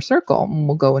inner circle. And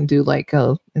we'll go and do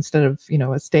instead of,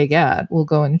 a stag-at, we'll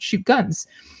go and shoot guns.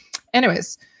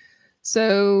 Anyways,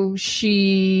 so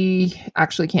she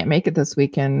actually can't make it this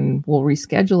weekend. We'll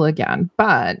reschedule again.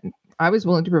 But I was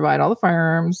willing to provide all the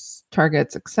firearms,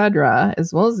 targets, etc.,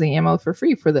 as well as the ammo for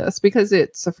free for this because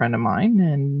it's a friend of mine.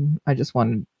 And I just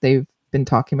they've been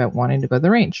talking about wanting to go to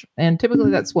the range, and typically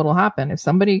that's what will happen if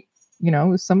somebody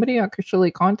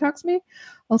actually contacts me.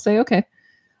 I'll say, okay,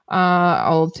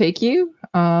 I'll take you,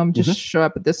 just show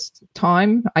up at this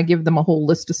time. I give them a whole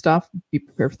list of stuff. Be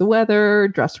prepared for the weather,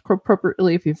 dress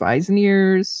appropriately. If you have eyes and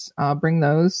ears, bring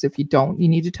those. If you don't, you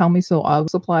need to tell me, so I'll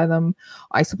supply them.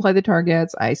 I supply the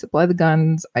targets, I supply the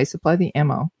guns, I supply the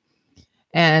ammo.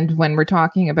 And when we're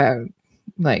talking about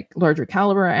like larger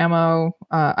caliber ammo,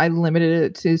 I limited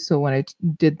it to, so when I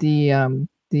did the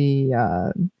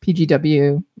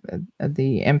PGW,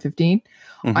 the M15,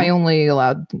 I only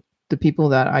allowed the people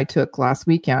that I took last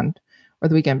weekend or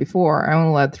the weekend before, I only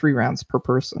allowed 3 rounds per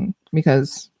person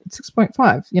because it's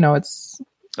 6.5, it's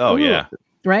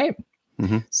right.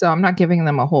 So I'm not giving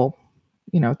them a whole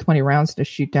 20 rounds to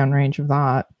shoot downrange of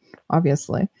that,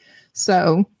 obviously,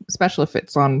 so especially if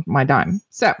it's on my dime.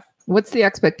 So what's the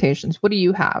expectations? What do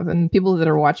you have? And people that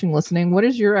are watching, listening, what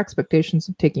is your expectations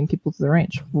of taking people to the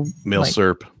range?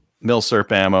 Milsurp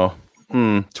ammo.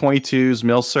 22s,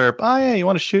 Milsurp. Oh, yeah, you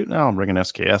want to shoot? No, I'll bring an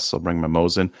SKS. I'll bring my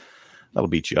Mosin. That'll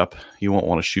beat you up. You won't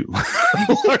want to shoot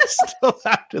still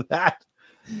after that.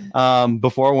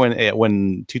 Before when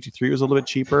 223 was a little bit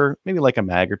cheaper, maybe like a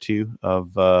mag or two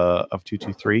of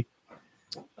 223.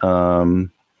 Trying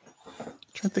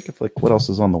to think of like what else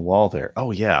is on the wall there.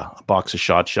 Oh yeah, a box of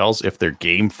shot shells if they're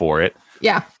game for it.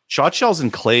 Yeah, shot shells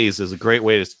and clays is a great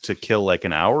way to kill like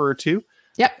an hour or two.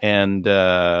 Yep. And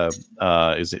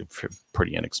is it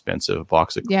pretty inexpensive? A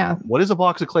box of yeah. What does a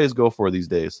box of clays go for these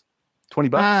days?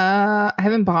 $20? I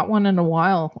haven't bought one in a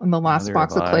while. And the last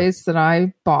box of clays that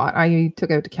I bought, I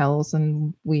took out to Kells,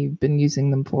 and we've been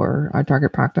using them for our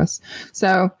target practice.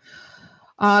 So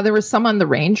there was some on the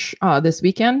range this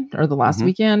weekend or the last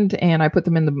weekend, and I put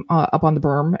them in the up on the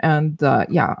berm. And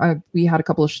we had a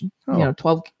couple of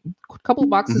 12 couple of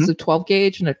boxes of 12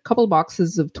 gauge and a couple of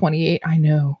boxes of 28. I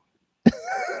know.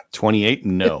 28?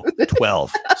 No.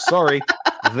 12. Sorry.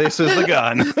 This is the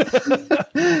gun.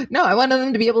 No, I wanted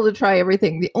them to be able to try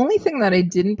everything. The only thing that I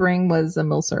didn't bring was a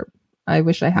Milsurp. I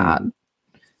wish I had.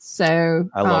 So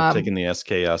I love taking the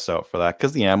SKS out for that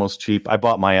because the ammo's cheap. I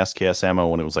bought my SKS ammo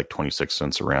when it was like 26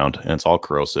 cents a round, and it's all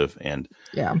corrosive. And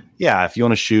yeah, if you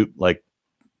want to shoot like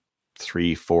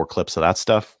 3-4 clips of that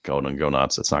stuff, go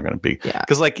nuts. It's not going to be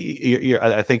because like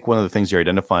I think one of the things you're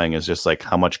identifying is just like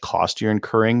how much cost you're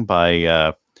incurring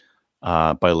by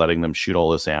letting them shoot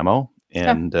all this ammo.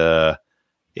 And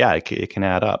it can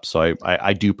add up. So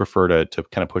I do prefer to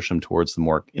kind of push them towards the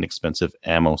more inexpensive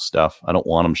ammo stuff. I don't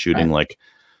want them shooting like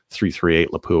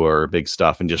 338 Lapua or big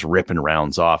stuff and just ripping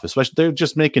rounds off. Especially they're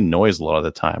just making noise a lot of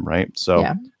the time, right?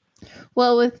 So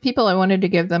well, with people, I wanted to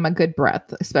give them a good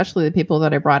breadth, especially the people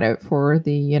that I brought out for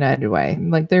the United Way.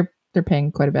 Like they're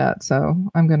paying quite a bit, so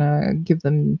I'm gonna give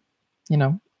them,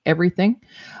 everything.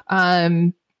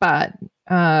 But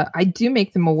I do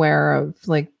make them aware of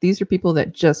like these are people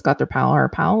that just got their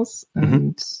pals,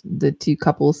 and the two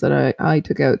couples that I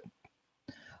took out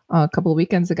a couple of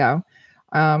weekends ago.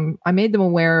 I made them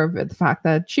aware of the fact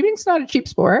that shooting's not a cheap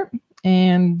sport,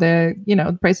 and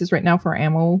the prices right now for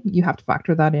ammo, you have to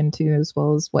factor that into as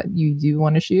well as what you do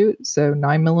want to shoot. So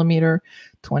 9mm,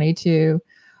 22.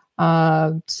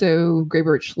 So Grey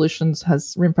Birch Solutions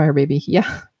has rimfire, baby.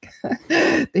 Yeah.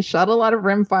 They shot a lot of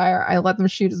rimfire. I let them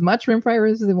shoot as much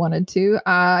rimfire as they wanted to.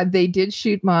 They did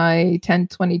shoot my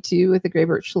 1022 with the Grey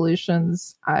Birch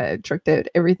Solutions. I tricked out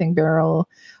everything, barrel,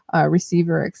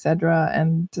 receiver, etc.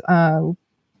 And so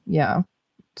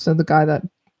the guy that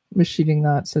was shooting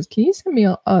that says, "Can you send me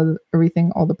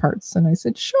everything, all the parts?" And I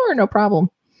said, "Sure, no problem."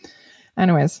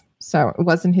 Anyways, so it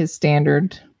wasn't his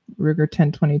standard Ruger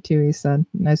 1022. He said,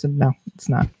 and I said, "No, it's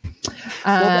not."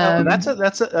 Well, that's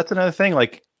another thing.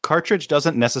 Like cartridge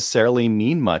doesn't necessarily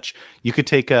mean much. You could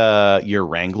take your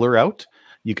Wrangler out.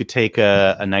 You could take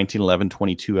a 1911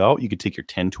 22 out. You could take your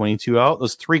 1022 out.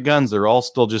 Those three guns, they're all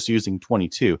still just using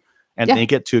 22, and they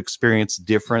get to experience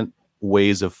different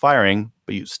ways of firing,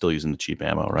 but you're still using the cheap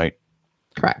ammo, right?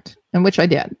 Correct. And which I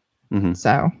did.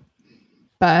 So,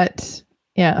 but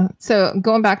yeah. So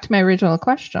going back to my original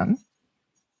question,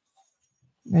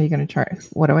 are you going to charge?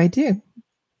 What do I do?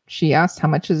 She asked, how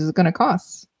much is it going to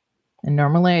cost? And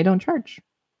normally I don't charge.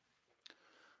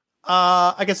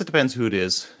 I guess it depends who it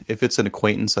is. If it's an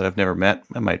acquaintance that I've never met,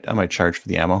 I might charge for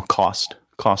the ammo cost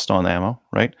on the ammo,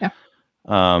 right? Yeah.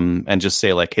 And just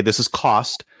say like, hey, this is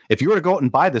cost. If you were to go out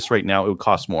and buy this right now, it would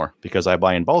cost more because I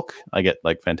buy in bulk. I get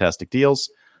like fantastic deals.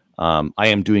 I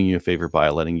am doing you a favor by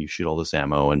letting you shoot all this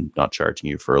ammo and not charging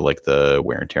you for like the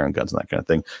wear and tear on guns and that kind of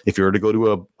thing. If you were to go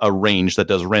to a range that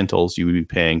does rentals, you would be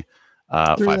paying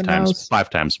 5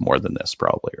 times more than this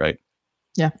probably, right?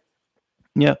 Yeah.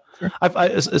 Yeah. Sure.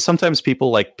 I sometimes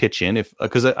people like pitch in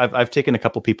because I've taken a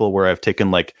couple people where I've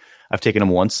taken them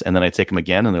once and then I take them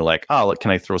again and they're like, "Oh, look,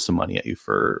 can I throw some money at you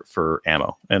for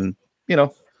ammo?" And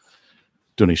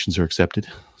donations are accepted.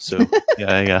 So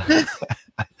yeah.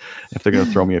 If they're going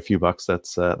to throw me a few bucks,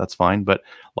 that's fine. But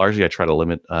largely, I try to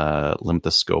limit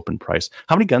the scope and price.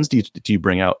 How many guns do you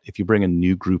bring out if you bring a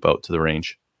new group out to the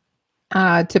range?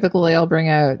 Typically, I'll bring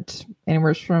out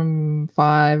anywhere from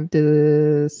 5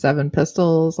 to 7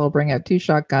 pistols. I'll bring out 2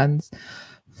 shotguns,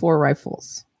 4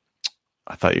 rifles.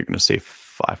 I thought you were going to say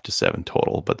 5 to 7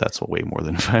 total, but that's way more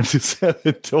than 5 to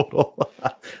 7 total.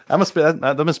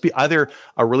 that must be either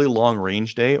a really long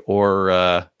range day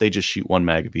or they just shoot 1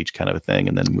 mag of each kind of a thing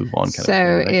and then move on.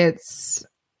 It's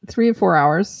 3 or 4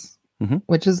 hours,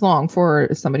 which is long for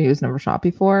somebody who's never shot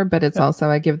before, but it's also,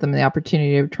 I give them the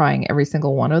opportunity of trying every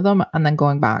single one of them and then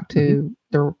going back to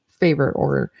their favorite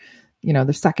or,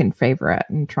 their second favorite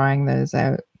and trying those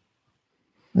out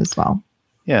as well.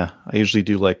 Yeah, I usually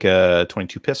do like a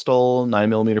 22 pistol,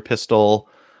 9mm pistol.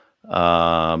 If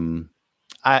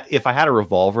I had a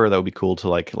revolver, that would be cool to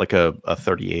like a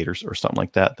 38 or something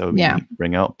like that. That would be neat to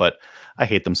bring out. But I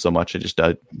hate them so much. I just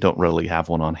don't really have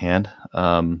one on hand.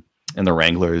 And the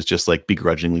Wrangler is just like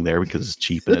begrudgingly there because it's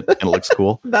cheap and it looks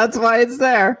cool. That's why it's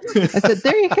there. I said,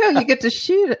 there you go. You get to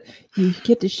shoot it. You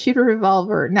get to shoot a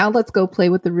revolver. Now let's go play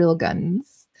with the real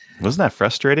guns. Wasn't that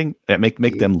frustrating?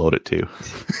 Make them load it too.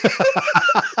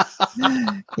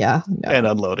 Yeah. No. And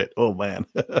unload it. Oh man.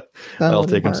 That'll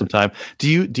take them some time. Do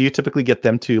you typically get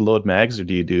them to load mags or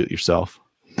do you do it yourself?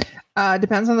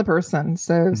 Depends on the person.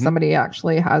 So if somebody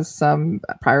actually has some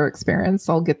prior experience,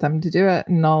 I'll get them to do it,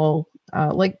 and I'll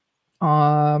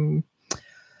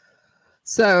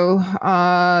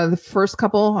the first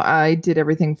couple I did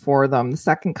everything for them. The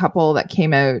second couple that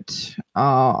came out,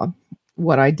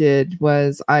 what I did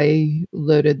was I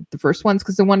loaded the first ones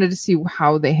because I wanted to see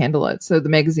how they handle it. So the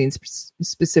magazines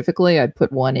specifically, I'd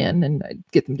put one in and I'd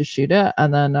get them to shoot it,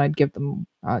 and then I'd give them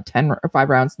 10 or 5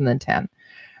 rounds and then 10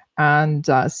 and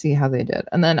see how they did.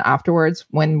 And then afterwards,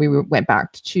 when we went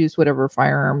back to choose whatever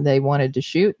firearm they wanted to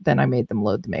shoot, then I made them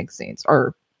load the magazines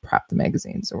or prep the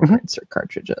magazines or insert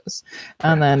cartridges.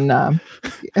 And then,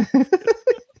 yeah,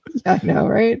 I know,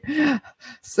 right?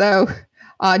 So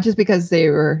just because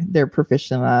they're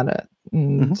proficient at it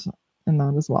and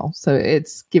that as well. So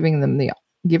it's giving them a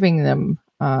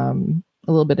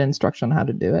little bit of instruction on how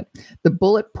to do it. The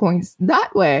bullet points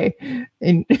that way.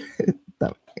 And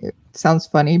it sounds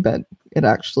funny, but it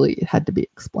had to be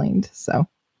explained. So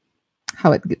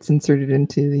how it gets inserted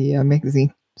into the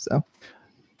magazine. So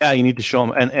yeah, you need to show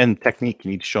them and technique.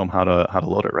 You need to show them how to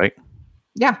load it, right?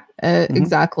 Yeah,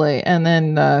 exactly. And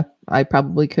then I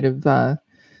probably could have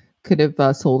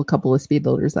sold a couple of speed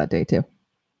loaders that day too,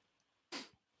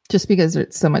 just because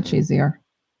it's so much easier.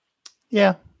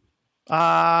 Yeah.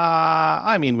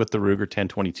 I mean, with the Ruger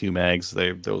 1022 mags,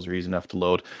 those are easy enough to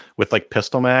load. With like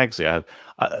pistol mags, yeah,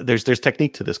 there's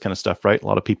technique to this kind of stuff, right? A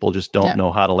lot of people just don't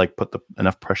know how to like put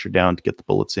enough pressure down to get the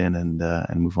bullets in and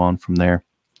move on from there.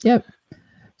 Yep.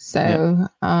 So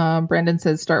Brandon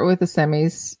says start with the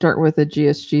semis, start with a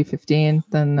GSG 15,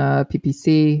 then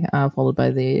PPC, followed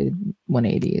by the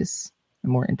 180s,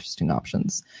 and more interesting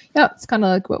options. Yeah, it's kind of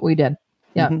like what we did.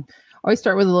 Yeah, always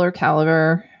start with a lower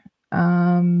caliber,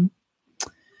 and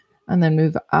then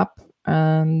move up.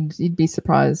 And you'd be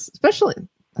surprised,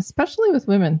 especially with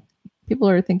women. People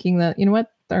are thinking that, you know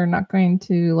what, they're not going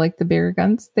to like the bigger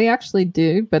guns. They actually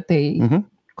do, but they.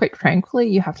 Quite frankly,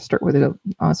 you have to start with a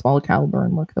smaller caliber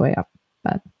and work the way up.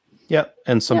 But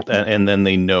and then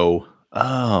they know,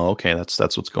 oh, okay, that's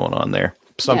what's going on there.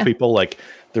 Some people like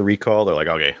the recoil. They're like,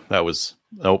 okay,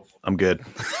 nope, I'm good.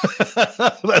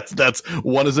 that's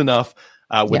one is enough.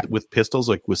 With pistols,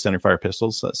 like with centerfire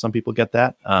pistols, some people get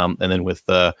that. And then with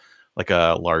like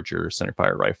a larger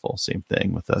centerfire rifle, same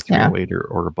thing with a 308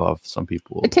 or above. Some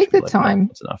people take the time.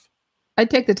 That's enough. I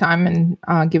take the time and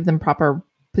give them proper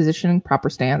positioning, proper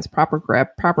stance, proper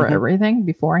grip, proper everything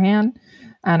beforehand.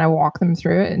 And I walk them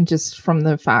through it. And just from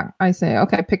the fact I say,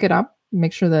 okay, pick it up,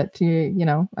 make sure that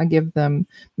I give them,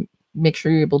 make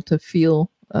sure you're able to feel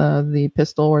the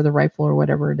pistol or the rifle or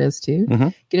whatever it is too.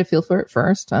 Get a feel for it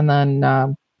first. And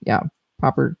then,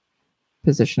 proper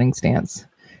positioning, stance,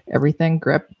 everything,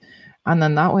 grip. And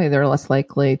then that way they're less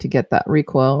likely to get that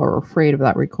recoil or afraid of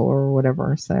that recoil or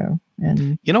whatever. So,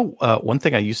 and one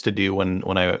thing I used to do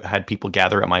when I had people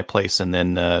gather at my place and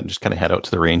then just kind of head out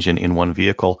to the range in one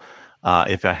vehicle,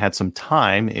 if I had some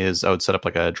time, is I would set up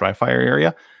like a dry fire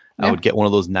area. Yeah. I would get one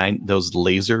of those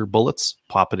laser bullets,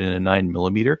 pop it in a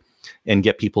 9mm, and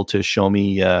get people to show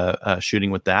me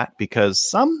shooting with that, because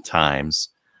sometimes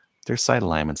their sight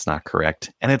alignment's not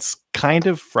correct. And it's kind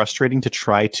of frustrating to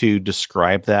try to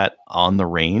describe that on the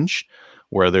range,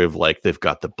 where they've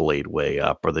got the blade way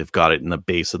up, or they've got it in the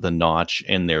base of the notch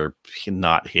and they're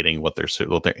not hitting what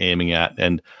they're aiming at,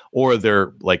 or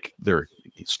they're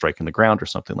striking the ground or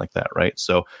something like that. Right.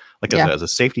 So like as a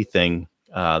safety thing,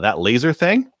 that laser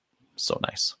thing, so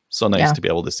nice to be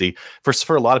able to see.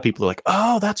 For a lot of people, they're like,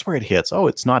 oh, that's where it hits. Oh,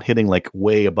 it's not hitting like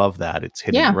way above that. It's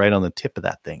hitting right on the tip of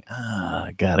that thing.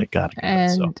 Got it.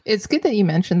 And it's good that you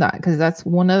mentioned that, because that's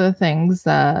one of the things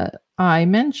that I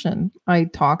mention. I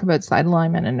talk about sight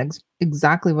alignment and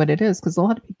exactly what it is, because a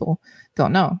lot of people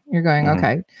don't know. You're going,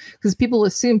 okay, because people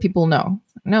assume people know.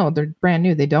 No, they're brand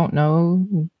new. They don't know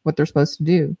what they're supposed to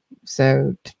do.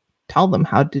 So tell them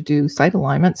how to do sight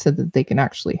alignment so that they can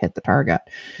actually hit the target.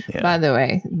 Yeah. By the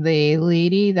way, the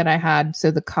lady that I had,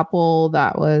 so the couple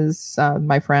that was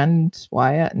my friend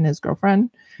Wyatt and his girlfriend.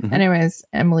 Anyways,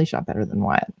 Emily shot better than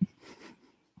Wyatt.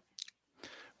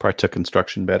 Probably took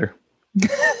instruction better.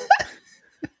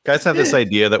 Guys have this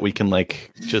idea that we can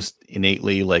like just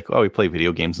innately like, oh, we play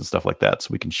video games and stuff like that, so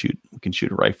we can shoot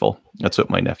a rifle. That's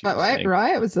what my nephew was saying.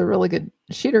 Riot was a really good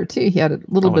shooter too. He had a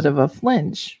little bit of a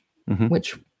flinch,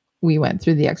 which we went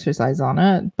through the exercise on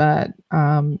it, but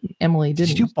Emily didn't.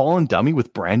 Did you do ball and dummy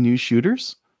with brand new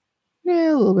shooters?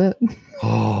 Yeah, a little bit.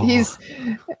 Oh.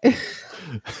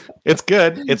 It's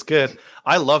good. It's good.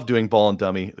 I love doing ball and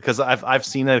dummy because I've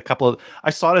seen it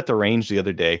I saw it at the range the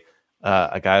other day.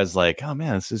 A guy was like, "Oh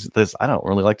man, this I don't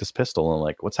really like this pistol." And I'm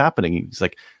like, "What's happening?" He's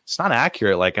like, "It's not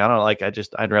accurate. Like I don't like.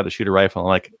 I'd rather shoot a rifle." I'm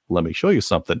like, "Let me show you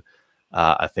something.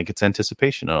 I think it's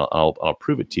anticipation. I'll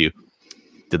prove it to you."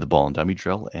 Did the ball and dummy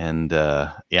drill, and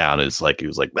and it's like he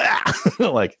was like,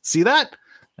 like, see that?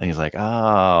 And he's like,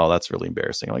 "Oh, that's really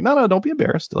embarrassing." I'm like, "No, don't be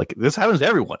embarrassed. Like this happens to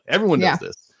everyone. Everyone does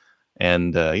this,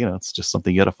 and it's just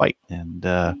something you got to fight." And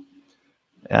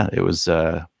it was.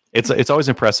 It's always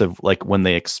impressive, like when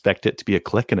they expect it to be a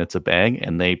click and it's a bang,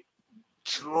 and they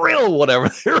drill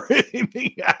whatever they're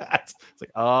aiming at. It's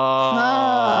like,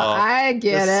 I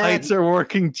get the it. sights are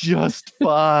working just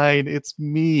fine. It's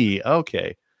me.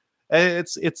 Okay, I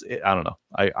don't know.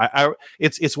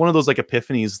 It's one of those like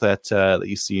epiphanies that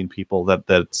you see in people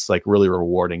that's like really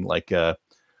rewarding. Like in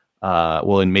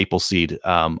Maple Seed,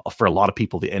 for a lot of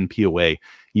people, the NPOA.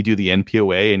 You do the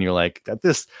NPOA, and you're like,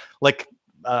 this like.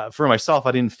 For myself,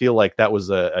 I didn't feel like that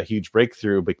was a huge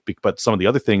breakthrough, but some of the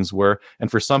other things were. And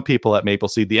for some people at Maple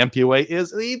Seed, the MPOA is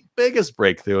the biggest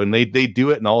breakthrough, and they do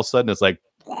it, and all of a sudden it's like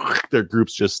their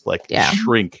groups just like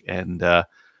shrink, and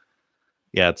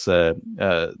it's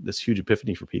this huge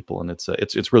epiphany for people, and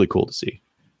it's really cool to see.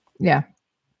 Yeah,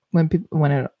 when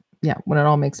it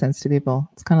all makes sense to people,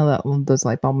 it's kind of those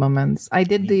light bulb moments. I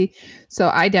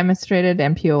demonstrated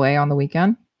MPOA on the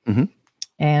weekend,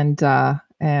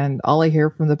 and all I hear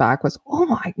from the back was, "Oh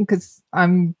my!" Because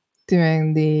I'm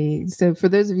doing so for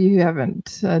those of you who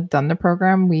haven't done the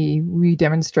program, we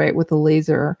demonstrate with a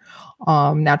laser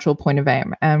natural point of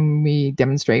aim, and we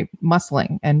demonstrate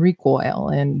muscling and recoil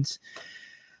and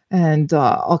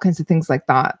all kinds of things like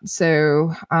that.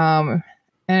 So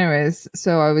anyways,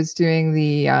 so I was doing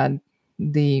the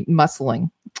muscling,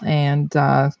 and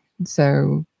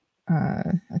so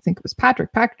I think it was Patrick,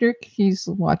 he's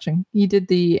watching, he did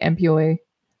the MPOA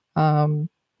point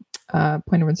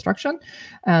of instruction,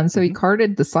 and so he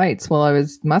carded the sights while I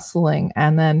was muscling,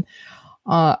 and then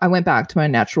I went back to my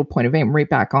natural point of aim right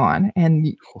back on,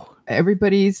 and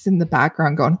everybody's in the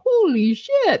background going, "Holy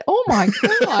shit, oh my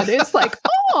god!" It's like,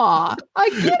 I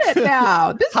get it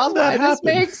now. This How'd that happen? This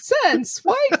makes sense.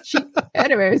 Why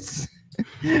anyways,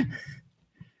 it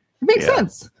makes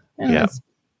sense. Anyways.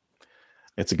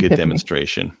 It's a good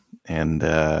demonstration, and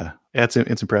it's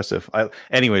impressive. So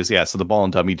the ball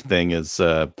and dummy thing is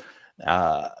really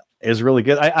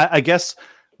good. I guess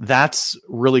that's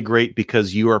really great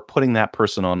because you are putting that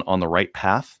person on the right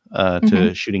path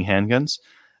to shooting handguns,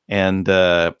 and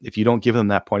if you don't give them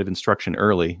that point of instruction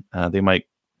early, they might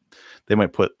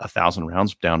put 1,000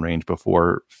 rounds downrange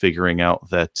before figuring out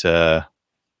that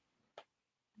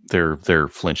they're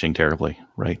flinching terribly,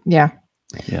 right? Yeah.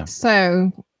 Yeah.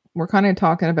 So we're kind of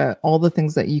talking about all the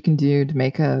things that you can do to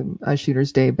make a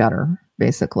shooter's day better,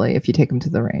 basically, if you take them to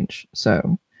the range.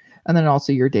 So, and then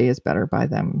also your day is better by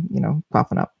them,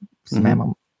 coughing up some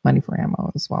ammo, money for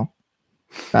ammo as well.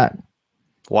 But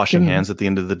washing hands at the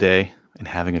end of the day and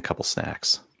having a couple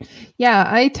snacks. Yeah,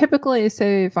 I typically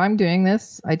say if I'm doing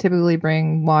this, I typically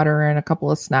bring water and a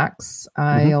couple of snacks.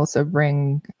 I also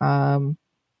bring, I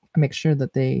make sure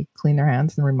that they clean their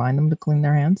hands and remind them to clean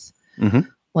their hands.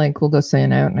 Like we'll go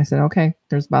saying out, and I said, "Okay,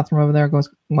 there's a bathroom over there. Go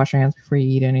wash your hands before you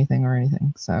eat anything or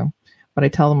anything." So, but I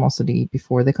tell them also to eat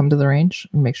before they come to the range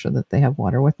and make sure that they have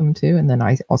water with them too. And then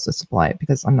I also supply it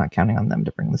because I'm not counting on them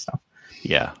to bring the stuff.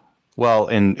 Yeah. Well,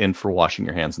 and for washing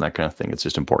your hands and that kind of thing, it's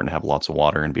just important to have lots of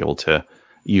water and be able to.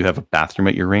 You have a bathroom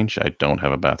at your range. I don't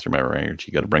have a bathroom at my range.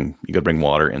 You got to bring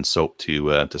water and soap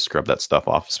to scrub that stuff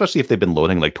off, especially if they've been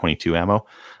loading like 22 ammo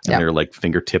and their like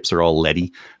fingertips are all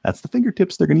leady. That's the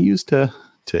fingertips they're going to use to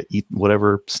eat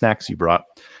whatever snacks you brought.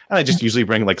 And I just usually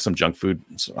bring like some junk food,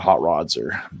 some hot rods or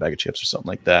a bag of chips or something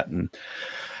like that. And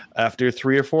after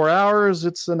 3 or 4 hours,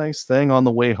 it's a nice thing on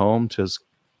the way home to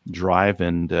drive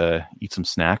and eat some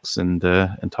snacks and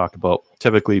talk about.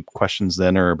 Typically questions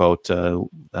then are about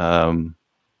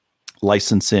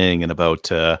licensing and about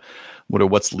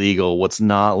what's legal, what's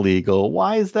not legal,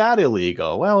 why is that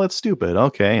illegal? Well, it's stupid.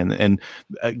 Okay, and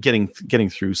getting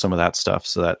through some of that stuff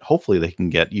so that hopefully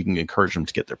you can encourage them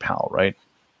to get their PAL, right?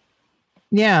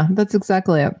 Yeah, that's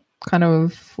exactly it. Kind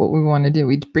of what we want to do.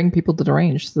 We bring people to the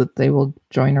range so that they will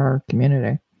join our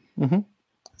community.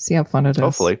 See how fun it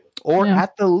is. Or Yeah.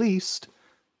 at the least,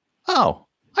 oh,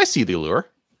 I see the allure.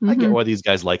 I get Mhm. why these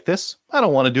guys like this. I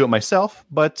don't want to do it myself,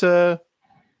 but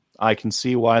I can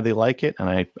see why they like it, and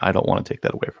I don't want to take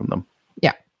that away from them.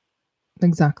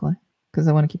 Exactly. Because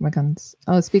I want to keep my guns.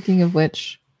 Oh, speaking of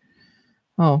which,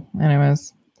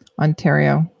 anyways,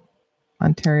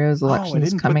 Ontario's election is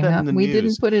didn't put coming that in up. the We news.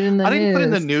 didn't put it in the I news. didn't put it in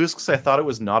the news because I thought it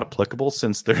was not applicable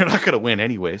since they're not going to win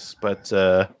anyways. But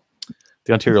the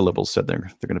Ontario Liberals said they're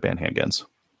going to ban handguns.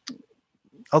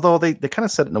 Although they kind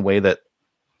of said it in a way that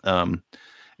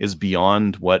is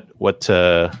beyond what like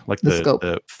The scope.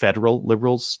 the federal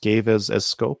Liberals gave as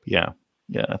scope. Yeah.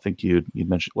 I think you'd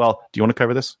mentioned. Well, do you want to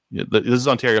cover this? Yeah, this is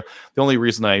Ontario. The only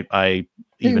reason I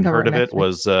even cover heard it of next it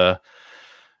was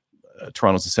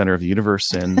Toronto's the center of the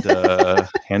universe, and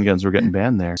handguns were getting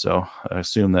banned there. So I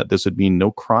assume that this would mean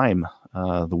no crime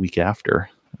the week after.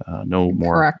 No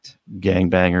more Correct.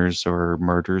 gangbangers or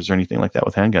murders or anything like that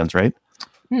with handguns, right?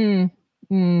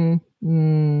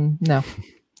 No.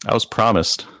 I was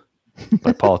promised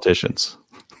by politicians.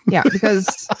 Yeah,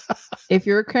 because if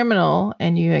you're a criminal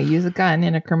and you use a gun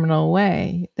in a criminal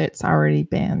way, that's already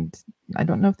banned. I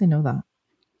don't know if they know that.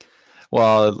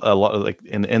 Well, a lot of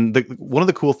one of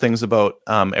the cool things about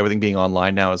everything being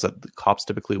online now is that the cops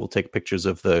typically will take pictures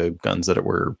of the guns that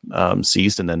were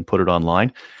seized and then put it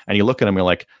online. And you look at them, you're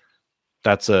like,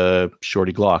 that's a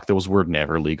shorty Glock. Those were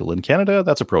never legal in Canada.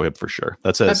 That's a prohib for sure.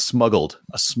 That's a smuggled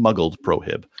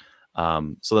prohib.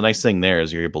 So the nice thing there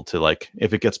is you're able to, like,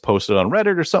 if it gets posted on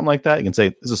Reddit or something like that, you can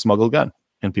say it's a smuggled gun,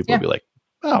 and people will be like,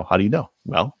 "Oh, how do you know?"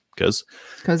 Well, because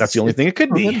that's the only thing it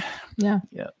could be. Yeah.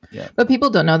 Yeah. But people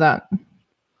don't know that.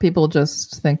 People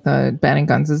just think that banning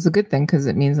guns is a good thing because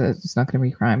it means that it's not going to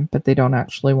be crime, but they don't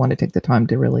actually want to take the time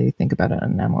to really think about it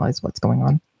and analyze what's going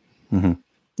on. Mm-hmm.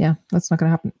 Yeah, that's not going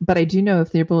to happen. But I do know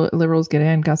if the Liberals get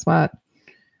in, guess what?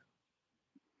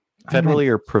 Federally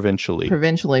or provincially?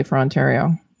 Provincially for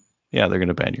Ontario. Yeah, they're going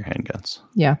to ban your handguns.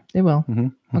 Yeah, they will.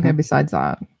 Mm-hmm. Okay, besides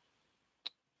that.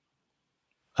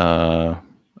 I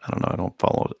don't know. I don't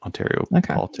follow Ontario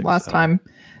politics. Last time,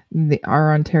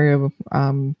 our Ontario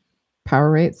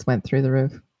power rates went through the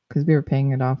roof because we were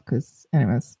paying it off. Because,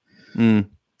 anyways. Yeah.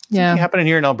 Something happening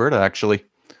here in Alberta, actually.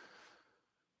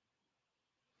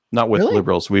 Not with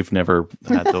Liberals. We've never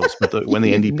had those. But when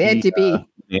the NDP,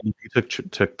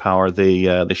 took power,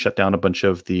 they shut down a bunch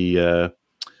of the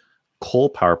coal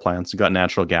power plants and got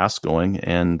natural gas going,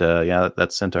 and that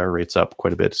sent our rates up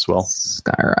quite a bit as well.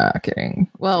 Skyrocketing.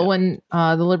 Well, when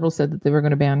the Liberals said that they were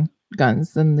going to ban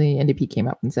guns, then the NDP came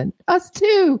up and said, "Us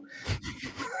too."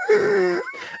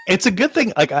 It's a good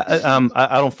thing. Like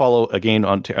I don't follow again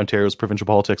Ontario's provincial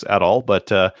politics at all, but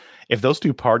if those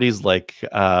two parties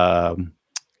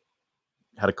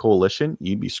had a coalition,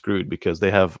 you'd be screwed because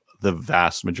they have the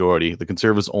vast majority. The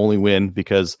Conservatives only win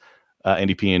because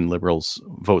NDP and Liberals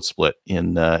vote split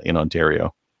in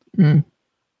Ontario. Mm.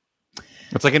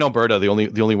 It's like in Alberta, the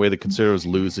only way the Conservatives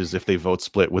lose is if they vote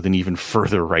split with an even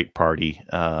further right party.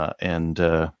 And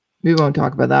we won't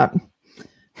talk about that.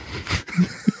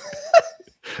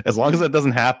 As long as that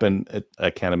doesn't happen, I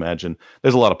can't imagine.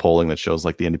 There's a lot of polling that shows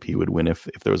like the NDP would win if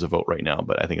there was a vote right now,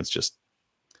 but I think it's just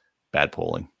bad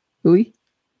polling. Hooey?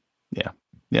 Yeah,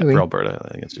 for Alberta,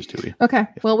 I think it's just hooey. Okay,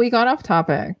 well, we got off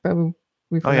topic, but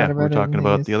we forgot about we're talking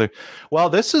about the other. Well,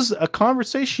 this is a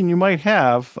conversation you might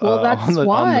have on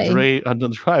the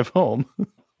drive home.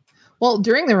 Well,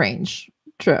 during the range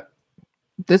trip,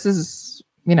 this is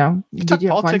did you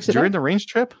have politics during the range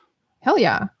trip? Hell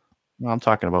yeah. Well, I'm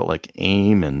talking about like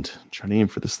aim and trying to aim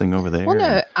for this thing over there. Well,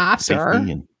 no, after.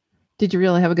 Did you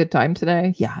really have a good time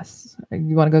today? Yes.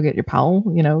 You want to go get your pal?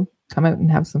 Come out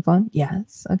and have some fun?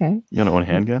 Yes. Okay. You want to own a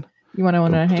handgun? You want to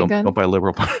own a handgun? Don't buy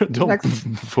Liberal. Don't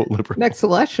vote Liberal. Next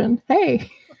election, hey,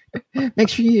 make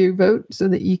sure you vote so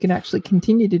that you can actually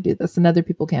continue to do this and other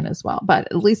people can as well. But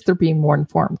at least they're being more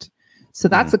informed. So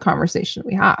that's a conversation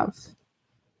we have.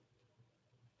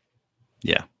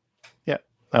 Yeah.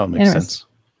 That would make sense.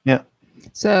 Yeah.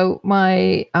 So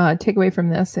my takeaway from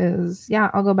this is,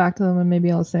 I'll go back to them and maybe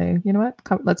I'll say, you know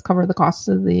what, let's cover the cost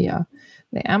of the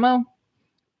ammo.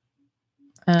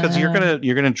 Because you're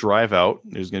gonna drive out.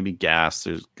 There's gonna be gas.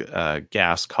 There's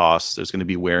gas costs. There's gonna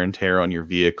be wear and tear on your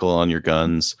vehicle, on your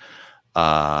guns.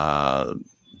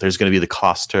 There's gonna be the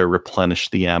cost to replenish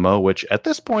the ammo, which at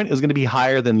this point is gonna be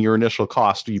higher than your initial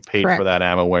cost you paid for that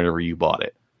ammo whenever you bought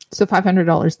it. So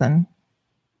 $500 then.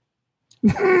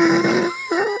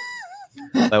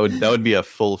 That would be a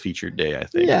full featured day, I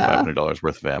think. Yeah. $500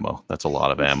 worth of ammo. That's a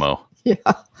lot of ammo. Yeah.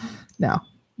 No.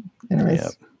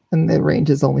 Anyways, and the range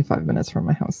is only 5 minutes from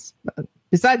my house. But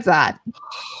besides that,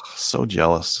 so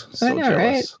jealous. So I know,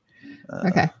 jealous. Right?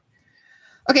 Okay.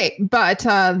 Okay, but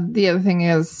the other thing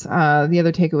is, the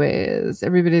other takeaway is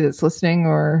everybody that's listening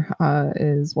or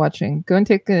is watching, go and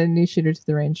take a new shooter to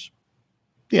the range.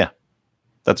 Yeah,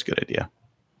 that's a good idea.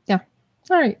 Yeah.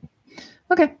 All right.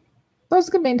 Okay. That was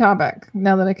a good main topic.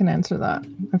 Now that I can answer that,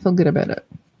 I feel good about it.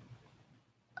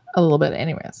 A little bit,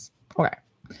 anyways. Okay.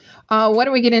 Why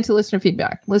don't we get into listener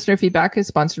feedback? Listener feedback is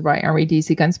sponsored by Army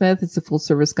DC Gunsmith. It's a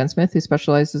full-service gunsmith who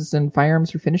specializes in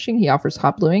firearms refinishing. He offers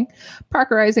hot bluing,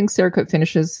 parkerizing, Cerakote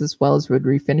finishes, as well as wood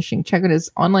refinishing. Check out his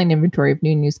online inventory of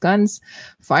new and used guns,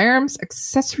 firearms,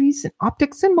 accessories, and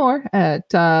optics, and more at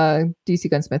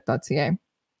dcgunsmith.ca.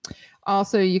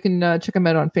 Also, you can check him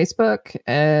out on Facebook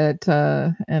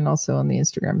and also on the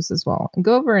Instagrams as well. And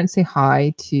go over and say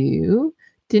hi to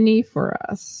Denny for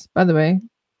us. By the way,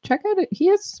 check out it. He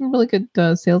has some really good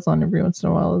sales on every once in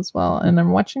a while as well. And I'm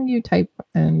watching you type.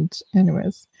 And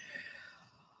anyways,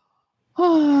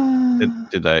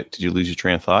 did you lose your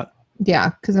train of thought?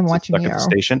 Yeah, because I'm watching you. At the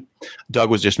station.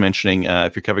 Doug was just mentioning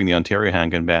if you're covering the Ontario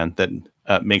handgun ban, that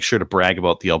make sure to brag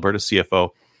about the Alberta CFO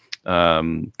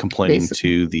complaining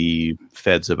to the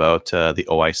feds about the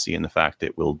OIC and the fact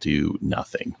it will do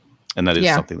nothing. And that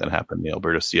is something that happened. The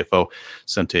Alberta CFO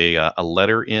sent a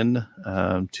letter in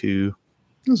to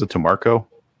Marco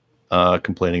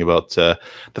complaining about the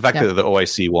fact that the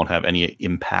OIC won't have any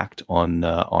impact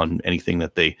on anything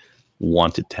that they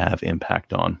wanted to have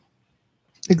impact on.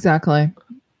 Exactly.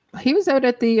 He was out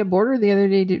at the border the other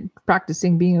day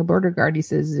practicing being a border guard. He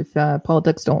says if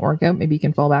politics don't work out, maybe he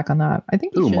can fall back on that. I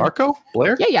think. Marco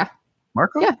Blair? Yeah.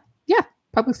 Marco? Yeah.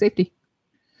 Public safety.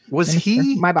 Was Minister.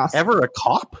 He my boss ever a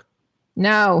cop?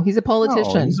 No, he's a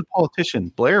politician. No, he's a politician.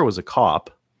 Blair was a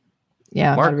cop.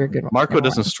 Yeah, not a very good one. Marco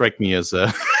doesn't strike me as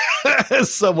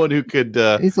as someone who could.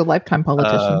 He's a lifetime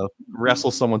politician.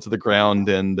 Wrestle someone to the ground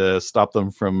and stop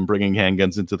them from bringing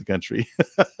handguns into the country.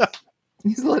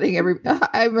 He's letting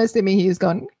I must admit he's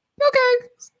going, okay,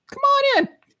 come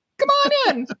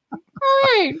on in. All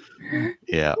right.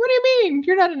 Yeah. What do you mean?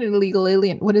 You're not an illegal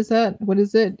alien. What is that? What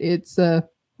is it? It's what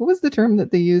was the term that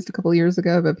they used a couple of years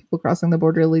ago about people crossing the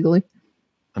border illegally?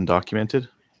 Undocumented?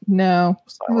 No.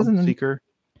 Asylum seeker?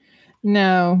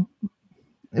 No.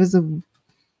 It was a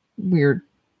weird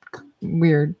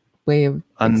way of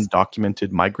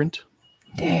undocumented migrant?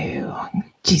 No.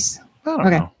 Jeez. I don't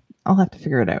know. I'll have to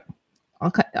figure it out.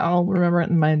 I'll remember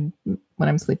it in when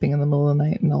I'm sleeping in the middle of the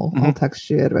night, and I'll text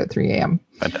you at about 3 a.m.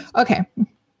 Okay.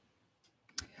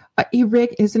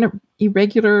 Isn't it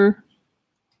irregular?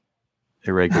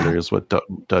 Irregular is what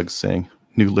Doug's saying.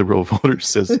 New Liberal voter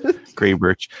says Gray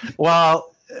Birch.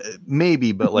 Well,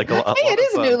 maybe, but like it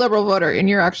is a new Liberal voter, and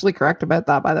you're actually correct about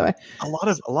that, by the way.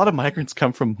 A lot of migrants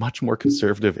come from much more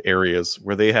conservative areas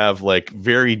where they have like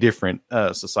very different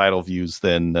societal views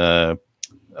than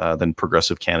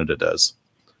progressive Canada does.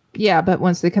 Yeah, but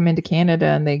once they come into Canada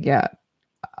and they get,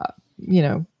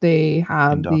 they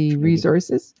have the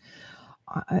resources,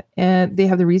 and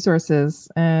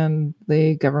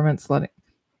the government's letting.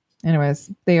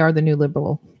 Anyways, they are the new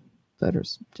Liberal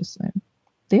voters. Just saying,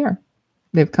 they are.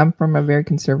 They've come from a very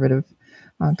conservative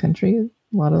country. A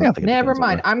lot of never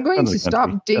mind. I'm going to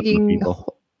stop digging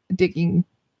deeper.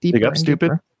 They got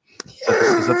stupid.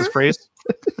 Is that this phrase?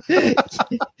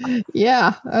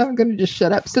 Yeah, I'm going to just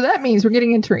shut up. So that means we're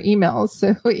getting into our emails.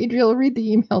 So Adriel, read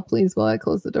the email, please, while I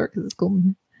close the door because it's cool.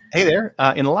 Hey there.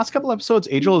 In the last couple episodes,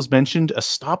 Adriel has mentioned a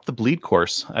Stop the Bleed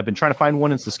course. I've been trying to find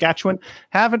one in Saskatchewan.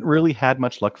 Haven't really had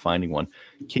much luck finding one.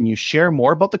 Can you share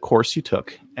more about the course you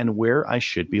took and where I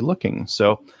should be looking?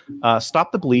 So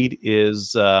Stop the Bleed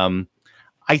is...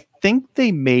 I think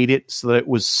they made it so that it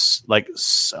was like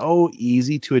so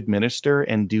easy to administer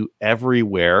and do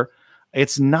everywhere.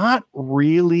 It's not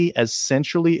really as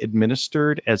centrally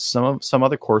administered as some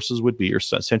other courses would be, or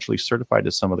essentially certified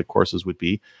as some other courses would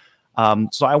be.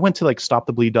 So I went to like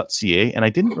stopthebleed.ca, and I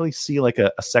didn't really see like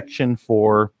a section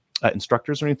for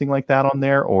instructors or anything like that on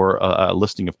there, or a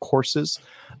listing of courses.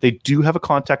 They do have a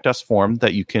contact us form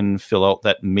that you can fill out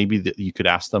that maybe you could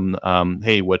ask them,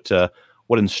 hey,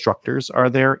 what instructors are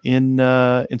there in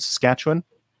Saskatchewan?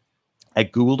 I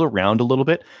Googled around a little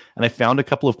bit, and I found a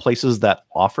couple of places that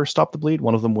offer Stop the Bleed.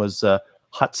 One of them was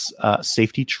Hutt's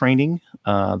safety training.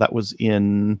 That was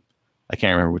in, I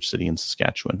can't remember which city in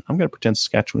Saskatchewan. I'm going to pretend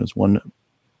Saskatchewan is one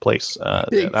place.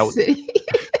 City.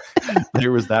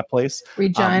 There was that place.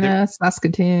 Regina,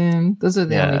 Saskatoon. Those are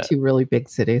the only two really big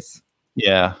cities.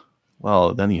 Yeah.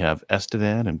 Well, then you have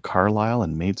Estevan and Carlisle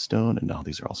and Maidstone, and no,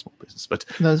 these are all small places. But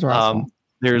those are all small.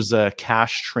 There's a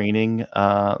cash training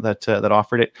that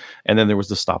offered it, and then there was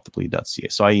the stopthebleed.ca.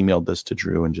 So I emailed this to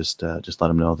Drew and just let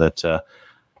him know that to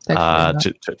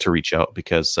reach out,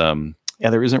 because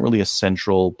there isn't really a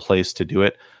central place to do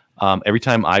it. Every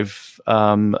time I've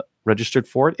registered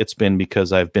for it, it's been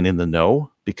because I've been in the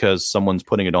know, because someone's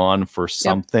putting it on for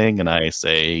something, and I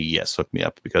say, yes, hook me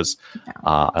up, because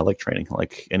I like training. I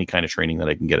like any kind of training that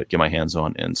I can get my hands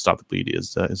on, and Stop the Bleed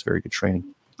is very good training.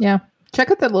 Yeah. Check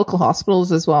out the local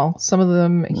hospitals as well. Some of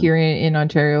them here in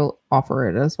Ontario offer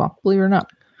it as well, believe it or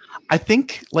not. I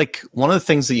think like one of the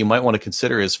things that you might want to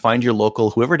consider is find your local,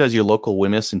 whoever does your local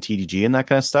WMIS and TDG and that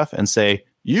kind of stuff, and say,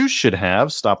 you should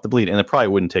have Stop the Bleed. And it probably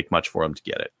wouldn't take much for them to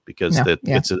get it, because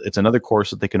it's another course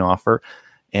that they can offer.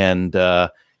 And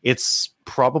it's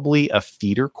probably a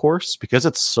feeder course, because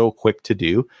it's so quick to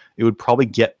do. It would probably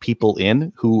get people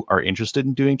in who are interested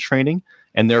in doing training,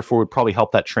 and therefore would probably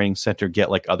help that training center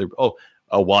get like other,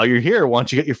 while you're here, why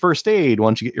don't you get your first aid? Why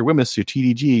don't you get your WMIS, your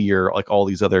TDG, your like all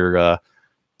these other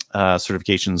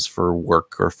certifications for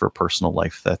work or for personal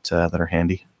life that are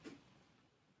handy.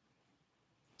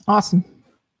 Awesome.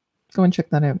 Go and check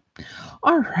that out.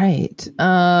 All right.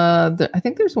 I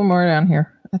think there's one more down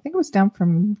here. I think it was down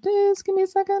from, just give me a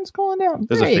second, scrolling down.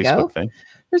 There's there a you Facebook go. thing.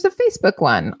 There's a Facebook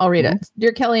one. I'll read it.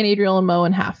 Dear Kelly and Adriel and Mo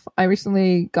and Half, I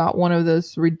recently got one of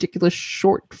those ridiculous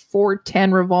short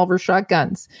 410 revolver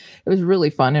shotguns. It was really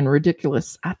fun and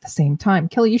ridiculous at the same time.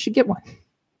 Kelly, you should get one.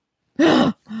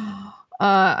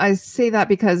 I say that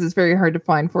because it's very hard to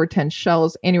find 410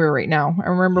 shells anywhere right now. I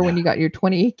remember when you got your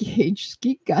 28 gauge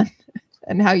skeet gun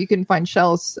and how you can find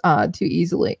shells too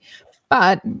easily.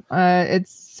 But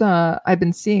I've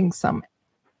been seeing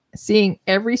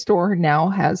every store now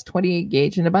has 28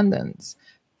 gauge in abundance.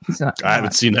 I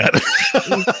haven't seen that.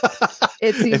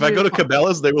 If I go to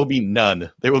Cabela's, there will be none.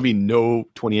 There will be no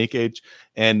 28 gauge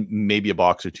and maybe a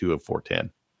box or two of 410.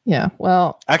 Yeah,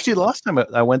 well, actually, the last time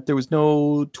I went, there was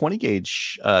no 20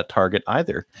 gauge Target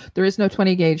either. There is no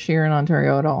 20 gauge here in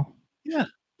Ontario at all. Yeah,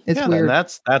 it's weird. And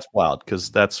that's wild, because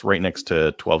that's right next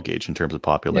to 12 gauge in terms of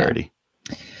popularity.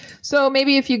 Yeah. So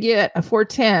maybe if you get a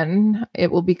 410,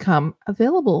 it will become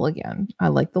available again. I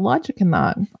like the logic in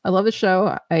that. I love the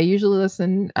show. I usually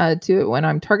listen to it when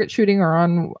I'm target shooting or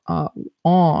on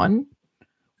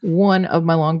one of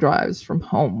my long drives from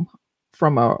home.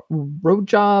 From a road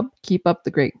job. Keep up the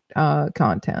great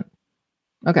content.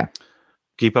 Okay.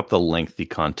 Keep up the lengthy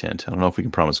content. I don't know if we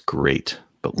can promise great,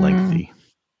 but lengthy.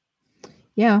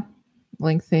 Yeah,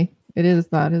 lengthy. It is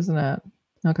that, isn't it?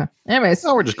 Okay. Anyways.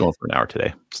 Oh, we're just going for an hour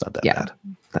today. It's not that bad.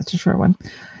 That's a short one.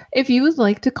 If you would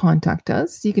like to contact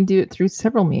us, you can do it through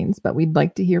several means, but we'd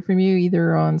like to hear from you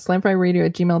either on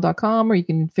slamfireradio@gmail.com, or you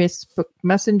can Facebook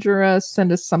Messenger us,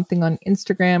 send us something on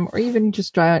Instagram, or even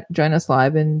just join us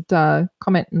live and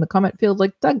comment in the comment field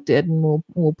like Doug did, and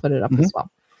we'll put it up as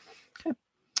well. Okay.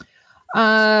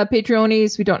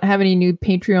 Patreonies, we don't have any new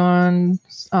Patreon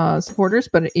supporters,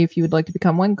 but if you would like to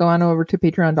become one, go on over to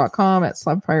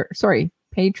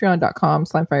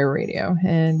patreon.com/slamfireradio,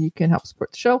 and you can help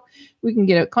support the show. We can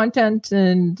get out content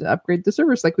and upgrade the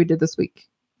servers like we did this week,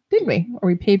 didn't we? Or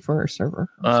we paid for our server.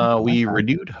 We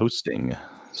renewed hosting,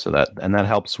 so that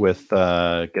helps with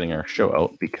getting our show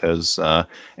out, because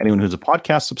anyone who's a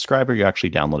podcast subscriber, you're actually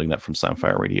downloading that from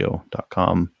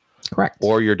slamfireradio.com. Correct.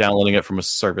 Or you're downloading it from a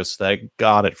service that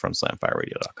got it from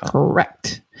slamfireradio.com.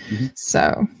 Correct. Mm-hmm.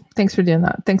 So thanks for doing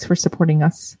that. Thanks for supporting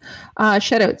us.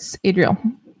 Shoutouts, Adriel.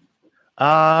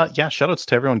 Shoutouts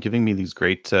to everyone giving me these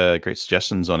great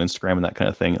suggestions on Instagram and that kind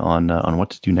of thing on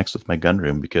what to do next with my gun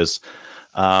room, because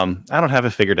I don't have it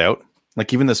figured out.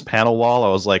 Like even this panel wall, I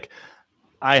was like,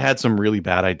 I had some really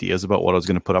bad ideas about what I was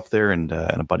going to put up there, and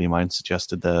a buddy of mine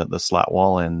suggested the slat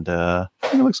wall, and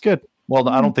it looks good. Well,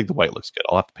 I don't think the white looks good.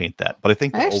 I'll have to paint that, but I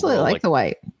think I actually overall, like the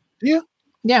white. Yeah,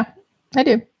 I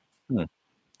do. It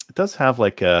does have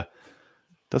like a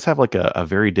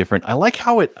very different. I like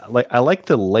how I like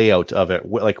the layout of it,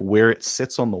 like where it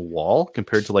sits on the wall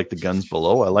compared to like the guns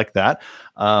below. I like that.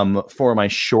 For my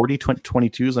shorty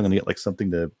 22s, I'm gonna get like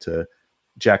something to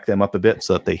jack them up a bit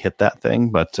so that they hit that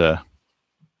thing. But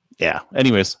yeah.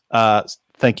 Anyways,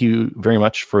 thank you very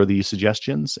much for the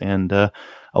suggestions, and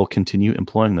I'll continue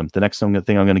employing them. The next thing I'm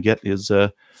going to get is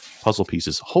puzzle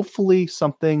pieces. Hopefully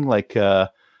something like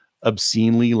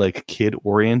obscenely like kid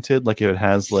oriented, like if it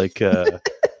has like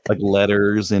like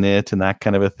letters in it and that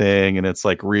kind of a thing, and it's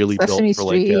like really Sesame built for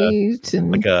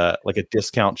like a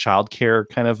discount childcare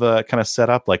kind of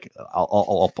setup. Like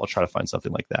I'll try to find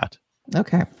something like that.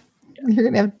 Okay, you're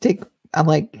gonna have to take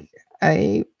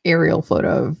a aerial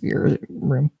photo of your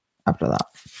room after that.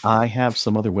 I have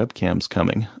some other webcams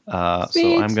coming,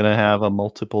 so I'm gonna have a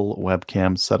multiple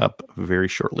webcam set up very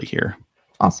shortly here.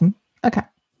 Awesome. Okay.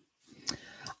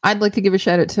 I'd like to give a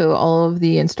shout out to all of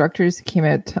the instructors who came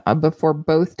out before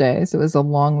both days. It was a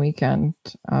long weekend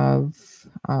of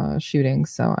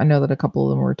shootings. So I know that a couple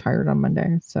of them were retired on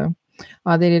Monday. So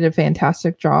they did a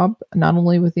fantastic job, not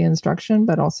only with the instruction,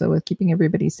 but also with keeping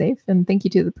everybody safe. And thank you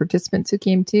to the participants who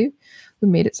came too, who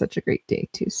made it such a great day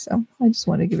too. So I just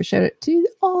want to give a shout out to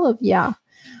all of ya.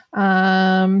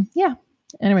 Yeah.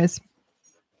 Anyways,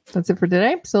 that's it for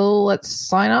today. So let's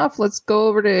sign off. Let's go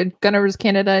over to Gun Owners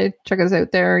Canada. Check us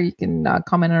out there. You can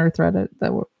comment on our thread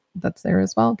that's there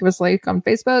as well. Give us a like on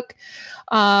Facebook.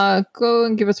 Go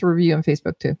and give us a review on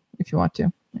Facebook too, if you want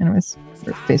to. Anyways,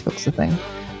 Facebook's the thing.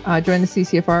 Join the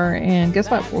CCFR, and guess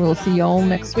what? We'll see y'all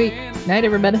next week. Night,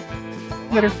 everybody.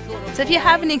 Later. So if you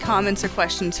have any comments or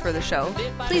questions for the show,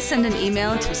 please send an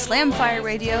email to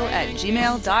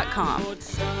slamfireradio@gmail.com.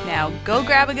 Now go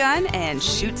grab a gun and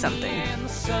shoot something.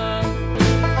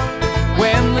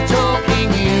 When the talking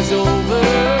is over,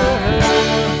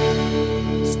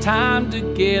 it's time to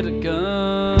get a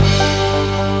gun.